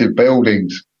 expensive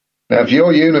buildings. Now, if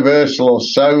you're Universal or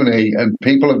Sony and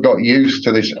people have got used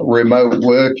to this remote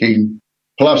working,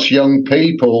 plus young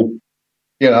people,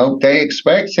 they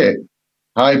expect it.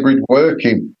 Hybrid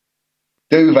working.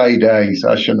 Duvet days.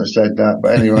 I shouldn't have said that,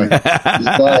 but anyway.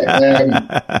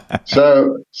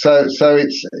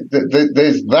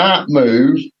 There's that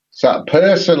move. So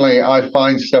personally, I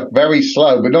find stuff very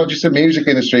slow, but not just the music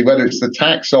industry, whether it's the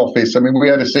tax office. I mean, we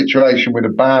had a situation with a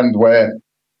band where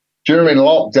during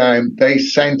lockdown, they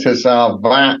sent us our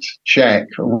VAT check,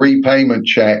 repayment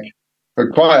check,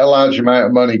 for quite a large amount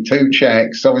of money, 2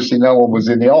 checks. Obviously, no one was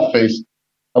in the office.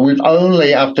 And we've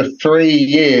only, after 3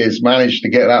 years, managed to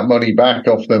get that money back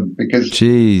off them because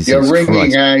you're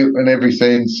ringing out and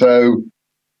everything. So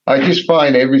I just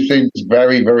find everything's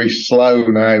very, very slow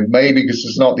now, maybe because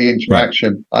it's not the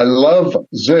interaction. Right. I love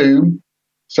Zoom.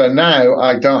 So now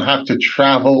I don't have to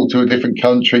travel to a different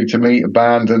country to meet a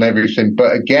band and everything.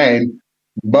 But again,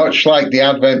 much like the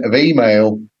advent of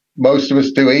email, most of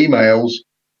us do emails.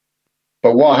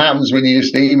 But what happens when you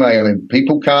just email him?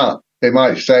 People can't. They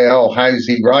might say, oh, how's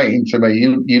he writing to me?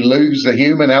 You lose the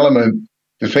human element.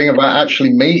 The thing about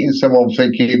actually meeting someone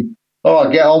thinking, oh,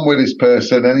 I'll get on with this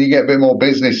person, and you get a bit more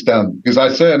business done. Because I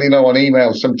certainly know on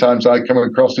email sometimes I come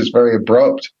across as very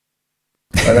abrupt.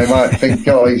 And they might think,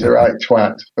 oh, he's a right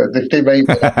twat. But if they mean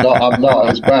I'm not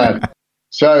as bad.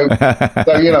 So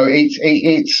it's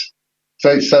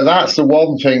so that's the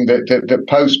one thing that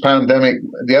post-pandemic.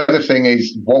 The other thing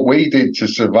is what we did to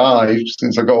survive,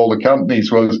 since I got all the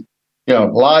companies, was,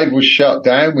 live was shut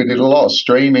down. We did a lot of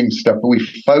streaming stuff, but we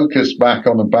focused back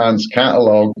on the band's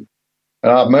catalogue.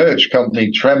 And our merch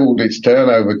company trebled its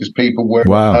turnover because people were at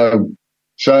home.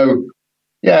 So,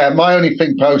 yeah, my only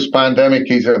thing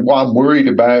post-pandemic is that what I'm worried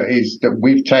about is that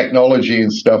with technology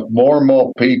and stuff, more and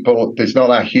more people, there's not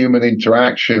that human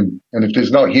interaction. And if there's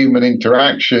not human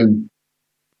interaction,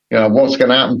 what's going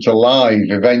to happen to live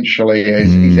eventually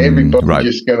is everybody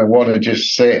just going to want to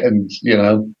just sit and,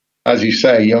 as you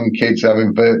say, young kids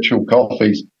having virtual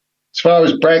coffees. As far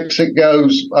as Brexit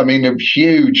goes, I mean, a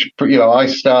huge, I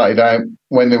started out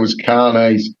when there was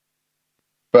carnets,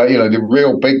 but, the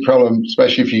real big problem,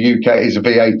 especially for UK, is a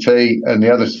VAT. And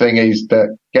the other thing is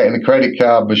that getting a credit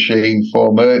card machine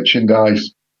for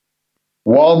merchandise,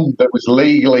 one that was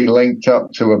legally linked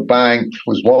up to a bank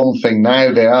was one thing.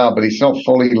 Now they are, but it's not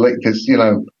fully linked because,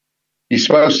 you're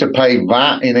supposed to pay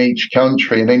VAT in each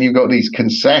country, and then you've got these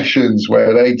concessions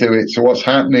where they do it. So what's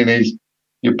happening is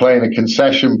you're paying a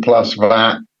concession plus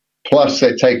VAT, plus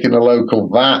they're taking the local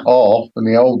VAT off, and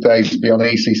the old days would be on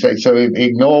ECC. So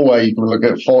in Norway, you can look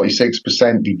at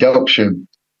 46% deduction.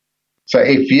 So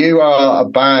if you are a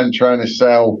band trying to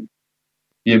sell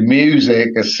your music,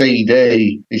 a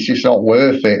CD, it's just not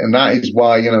worth it. And that is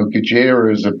why,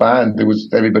 Gojira as a band,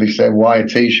 everybody saying, why a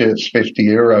t-shirt's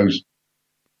 €50?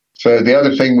 So the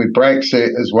other thing with Brexit,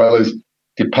 as well as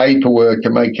the paperwork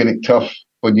and making it tough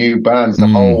for new bands, the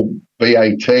whole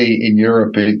VAT in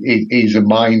Europe is a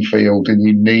minefield, and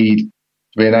you need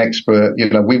to be an expert.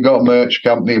 We've got a merch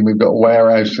company and we've got a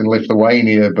warehouse in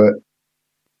Lithuania, but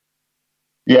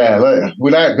yeah,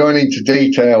 without going into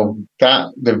detail,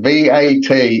 that the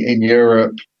VAT in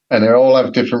Europe, and they all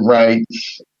have different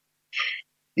rates.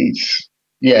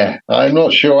 I'm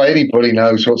not sure anybody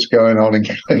knows what's going on in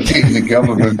the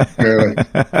government, really.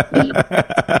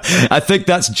 I think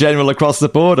that's general across the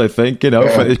board, I think,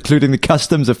 including the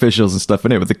customs officials and stuff,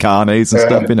 innit, with the carnets and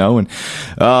stuff, and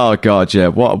oh, God, yeah,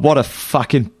 what a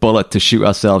fucking bullet to shoot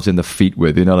ourselves in the feet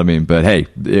with, you know what I mean? But hey,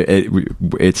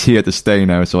 it's here to stay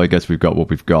now, so I guess we've got what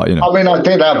we've got, I mean, I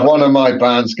did have one of my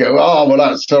bands go, oh, well,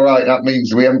 that's all right, that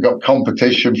means we haven't got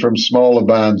competition from smaller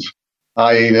bands.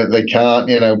 I.e. that they can't,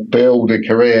 build a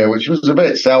career, which was a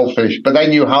bit selfish. But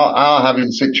then you are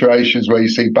having situations where you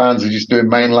see bands are just doing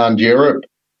mainland Europe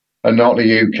and not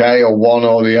the UK or one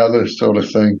or the other sort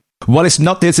of thing. Well, it's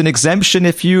not. There's an exemption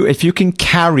if you're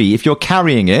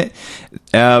carrying it,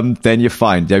 then you're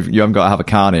fine. You haven't got to have a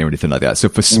carnet or anything like that. So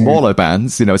for smaller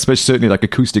bands, especially certainly like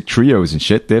acoustic trios and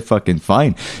shit, they're fucking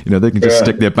fine. They can just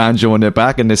stick their banjo on their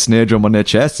back and their snare drum on their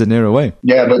chest, and they're away.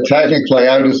 Yeah, but technically,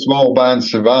 how do small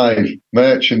bands survive?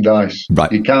 Merchandise.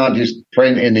 Right. You can't just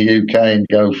print in the UK and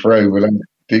go through without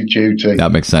duty.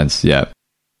 That makes sense. Yeah.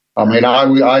 I mean, I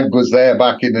was there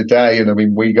back in the day, and I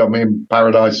mean, we got me in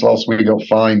Paradise Lost. We got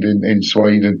fined in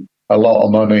Sweden a lot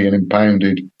of money and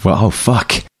impounded. Well, oh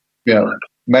fuck! Yeah,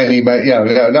 many.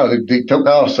 No, they took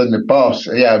us and the boss.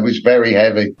 Yeah, it was very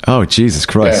heavy. Oh Jesus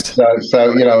Christ! Yeah,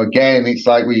 so again, it's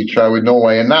like we try with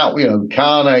Norway, and now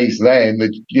carnets then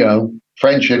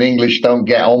French and English don't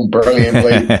get on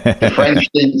brilliantly. The French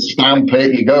didn't stamp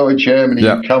it. You go to Germany,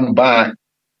 you come back,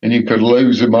 and you could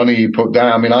lose the money you put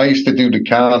down. I mean, I used to do the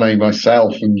carnet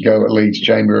myself and go to Leeds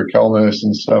Chamber of Commerce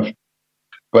and stuff.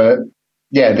 But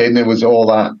yeah, then there was all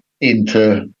that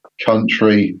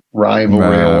inter-country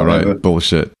rivalry or whatever. Right.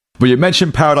 Bullshit. But you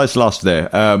mentioned Paradise Lost there,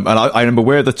 and I'm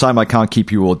aware at the time I can't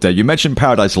keep you all day. You mentioned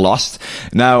Paradise Lost.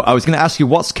 Now, I was going to ask you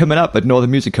what's coming up at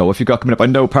Northern Music Co. What have you got coming up? I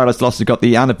know Paradise Lost has got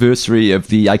the anniversary of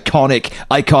the iconic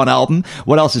Icon album.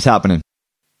 What else is happening?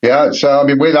 Yeah, so I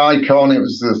mean, with Icon, it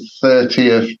was the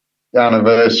 30th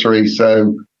anniversary.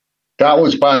 So that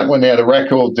was back when they had a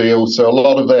record deal. So a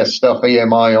lot of their stuff,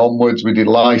 EMI onwards, we did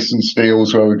license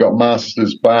deals where we got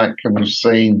masters back, and we've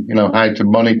seen, how to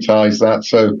monetize that.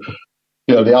 So,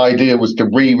 the idea was to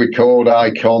re-record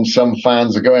Icon. Some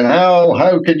fans are going,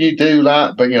 how can you do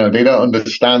that? But, they don't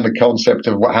understand the concept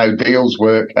of how deals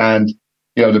work. And,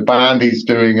 the band is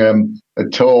doing a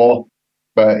tour,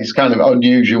 but it's kind of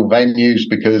unusual venues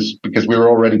because we were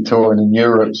already touring in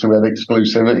Europe, so we had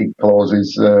exclusivity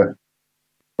clauses for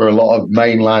a lot of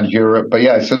mainland Europe. But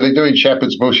yeah, so they're doing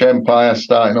Shepherd's Bush Empire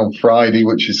starting on Friday,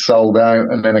 which is sold out,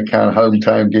 and then a kind of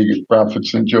hometown gig at Bradford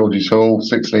St George's Hall,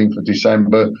 16th of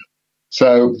December.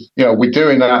 So, we're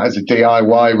doing that as a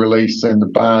DIY release, and the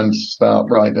bands start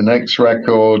writing the next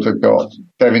record. I've got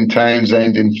Devin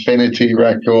Townsend Infinity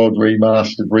record,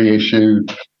 remastered, reissued.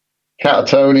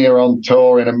 Catatonia on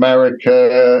tour in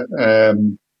America.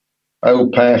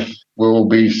 Opeth will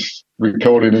be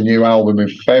recording a new album in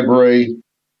February.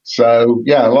 So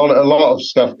yeah, a lot of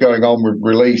stuff going on with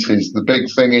releases. The big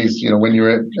thing is, when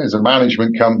you're as a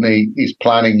management company, is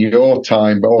planning your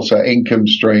time, but also income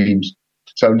streams.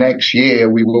 So next year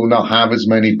we will not have as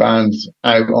many bands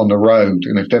out on the road,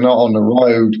 and if they're not on the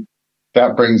road,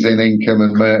 that brings in income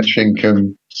and merch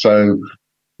income. So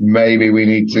maybe we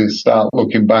need to start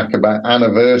looking back about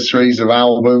anniversaries of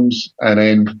albums and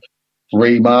then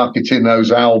remarketing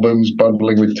those albums,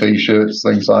 bundling with T-shirts,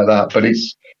 things like that. But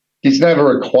it's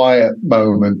never a quiet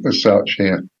moment as such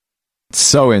here.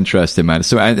 So interesting, man.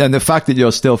 So, and the fact that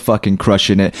you're still fucking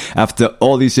crushing it after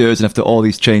all these years and after all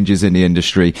these changes in the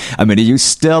industry. I mean, are you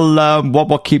still,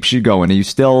 what keeps you going? Are you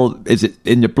still, is it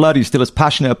in your blood? Are you still as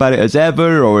passionate about it as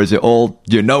ever? Or is it all,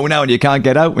 now and you can't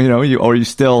get out, or are you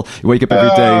still, you wake up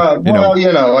every day, I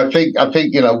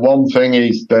think, one thing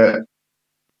is that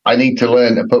I need to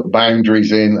learn to put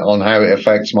boundaries in on how it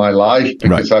affects my life,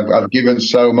 because I've given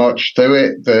so much to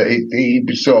it that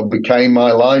it sort of became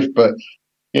my life. But,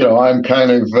 I'm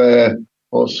kind of,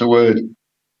 what's the word?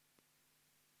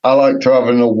 I like to have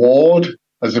an award.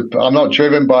 I'm not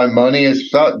driven by money as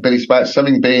such, but it's about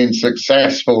something being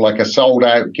successful, like a sold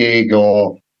out gig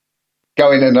or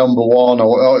going to number one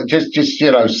or just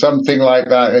something like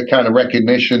that, a kind of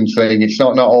recognition thing. It's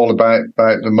not all about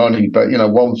the money, but,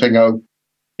 one thing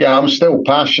I'm still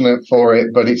passionate for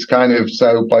it, but it's kind of,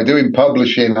 so by doing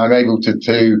publishing, I'm able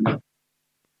to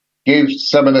give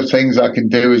some of the things I can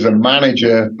do as a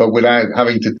manager, but without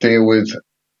having to deal with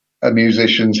a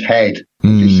musician's head. Do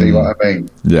you see what I mean?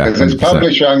 Yeah. Because as a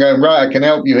publisher, I'm going, right, I can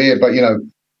help you here, but,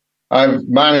 I've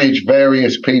managed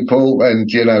various people, and,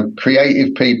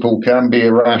 creative people can be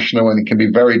irrational and it can be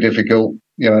very difficult,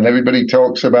 and everybody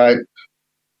talks about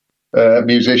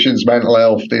musicians' mental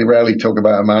health. They rarely talk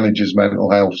about a manager's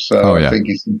mental health. So I think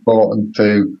it's important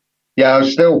to, I'm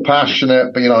still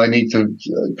passionate, but, I need to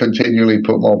continually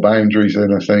put more boundaries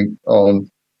in, I think, on,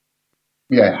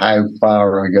 how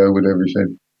far I go with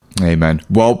everything. Amen.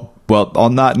 Well,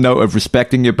 on that note of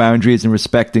respecting your boundaries and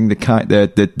respecting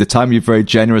the time you've very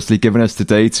generously given us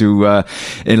today to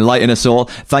enlighten us all,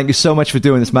 thank you so much for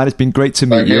doing this, man. It's been great to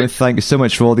meet you. Thank you so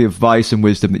much for all the advice and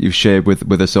wisdom that you've shared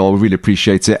with us all. We really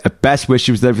appreciate it. Best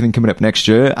wishes with everything coming up next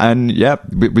year, and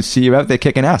we'll see you out there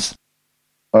kicking ass.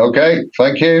 Okay,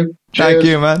 thank you. Cheers. Thank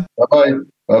you, man. Bye-bye.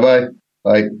 Bye-bye.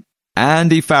 Bye.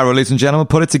 Andy Farrow, ladies and gentlemen,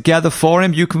 put it together for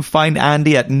him. You can find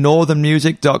Andy at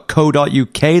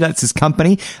northernmusic.co.uk. That's his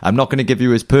company. I'm not going to give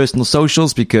you his personal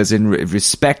socials because in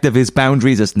respect of his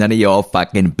boundaries, it's none of your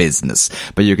fucking business.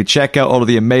 But you can check out all of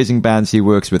the amazing bands he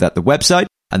works with at the website.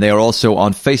 And they are also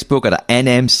on Facebook at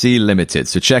NMC Limited.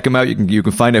 So check them out. You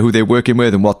can find out who they're working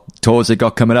with and what tours they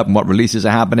got coming up and what releases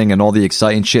are happening and all the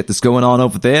exciting shit that's going on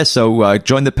over there. So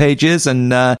join the pages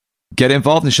and get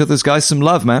involved and show those guys some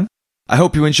love, man. I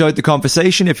hope you enjoyed the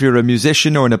conversation. If you're a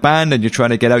musician or in a band and you're trying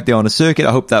to get out there on a circuit,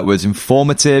 I hope that was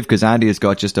informative, because Andy has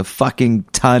got just a fucking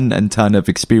ton of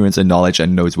experience and knowledge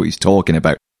and knows what he's talking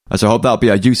about. So I hope that'll be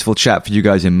a useful chat for you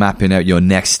guys in mapping out your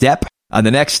next step. And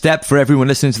the next step for everyone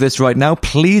listening to this right now,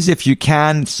 please, if you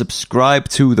can, subscribe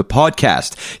to the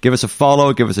podcast. Give us a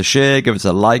follow, give us a share, give us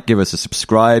a like, give us a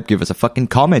subscribe, give us a fucking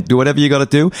comment. Do whatever you got to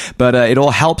do. But it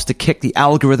all helps to kick the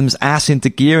algorithm's ass into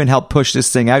gear and help push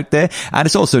this thing out there. And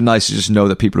it's also nice to just know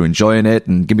that people are enjoying it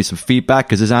and give me some feedback.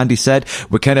 Because as Andy said,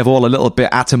 we're kind of all a little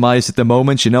bit atomized at the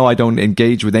moment. You know, I don't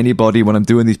engage with anybody when I'm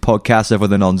doing these podcasts other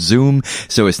than on Zoom.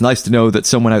 So it's nice to know that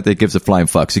someone out there gives a flying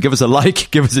fuck. So give us a like,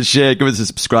 give us a share, give us a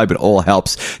subscribe. It all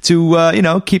helps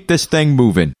to, keep this thing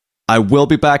moving. I will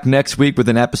be back next week with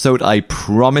an episode, I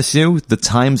promise you. The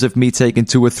times of me taking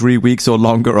 2 or 3 weeks or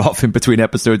longer off in between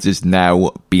episodes is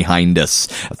now behind us.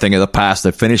 A thing of the past.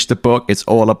 I finished the book. It's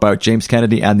all about James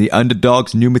Kennedy and the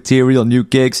Underdogs, new material, new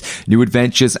gigs, new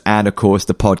adventures, and of course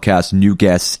the podcast, new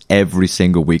guests every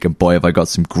single week. And boy, have I got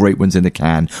some great ones in the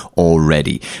can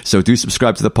already. So do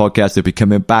subscribe to the podcast. They'll be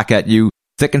coming back at you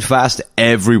thick and fast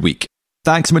every week.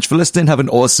 Thanks so much for listening. Have an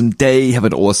awesome day. Have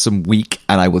an awesome week.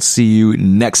 And I will see you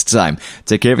next time.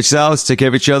 Take care of yourselves. Take care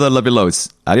of each other. Love you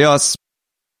loads. Adios.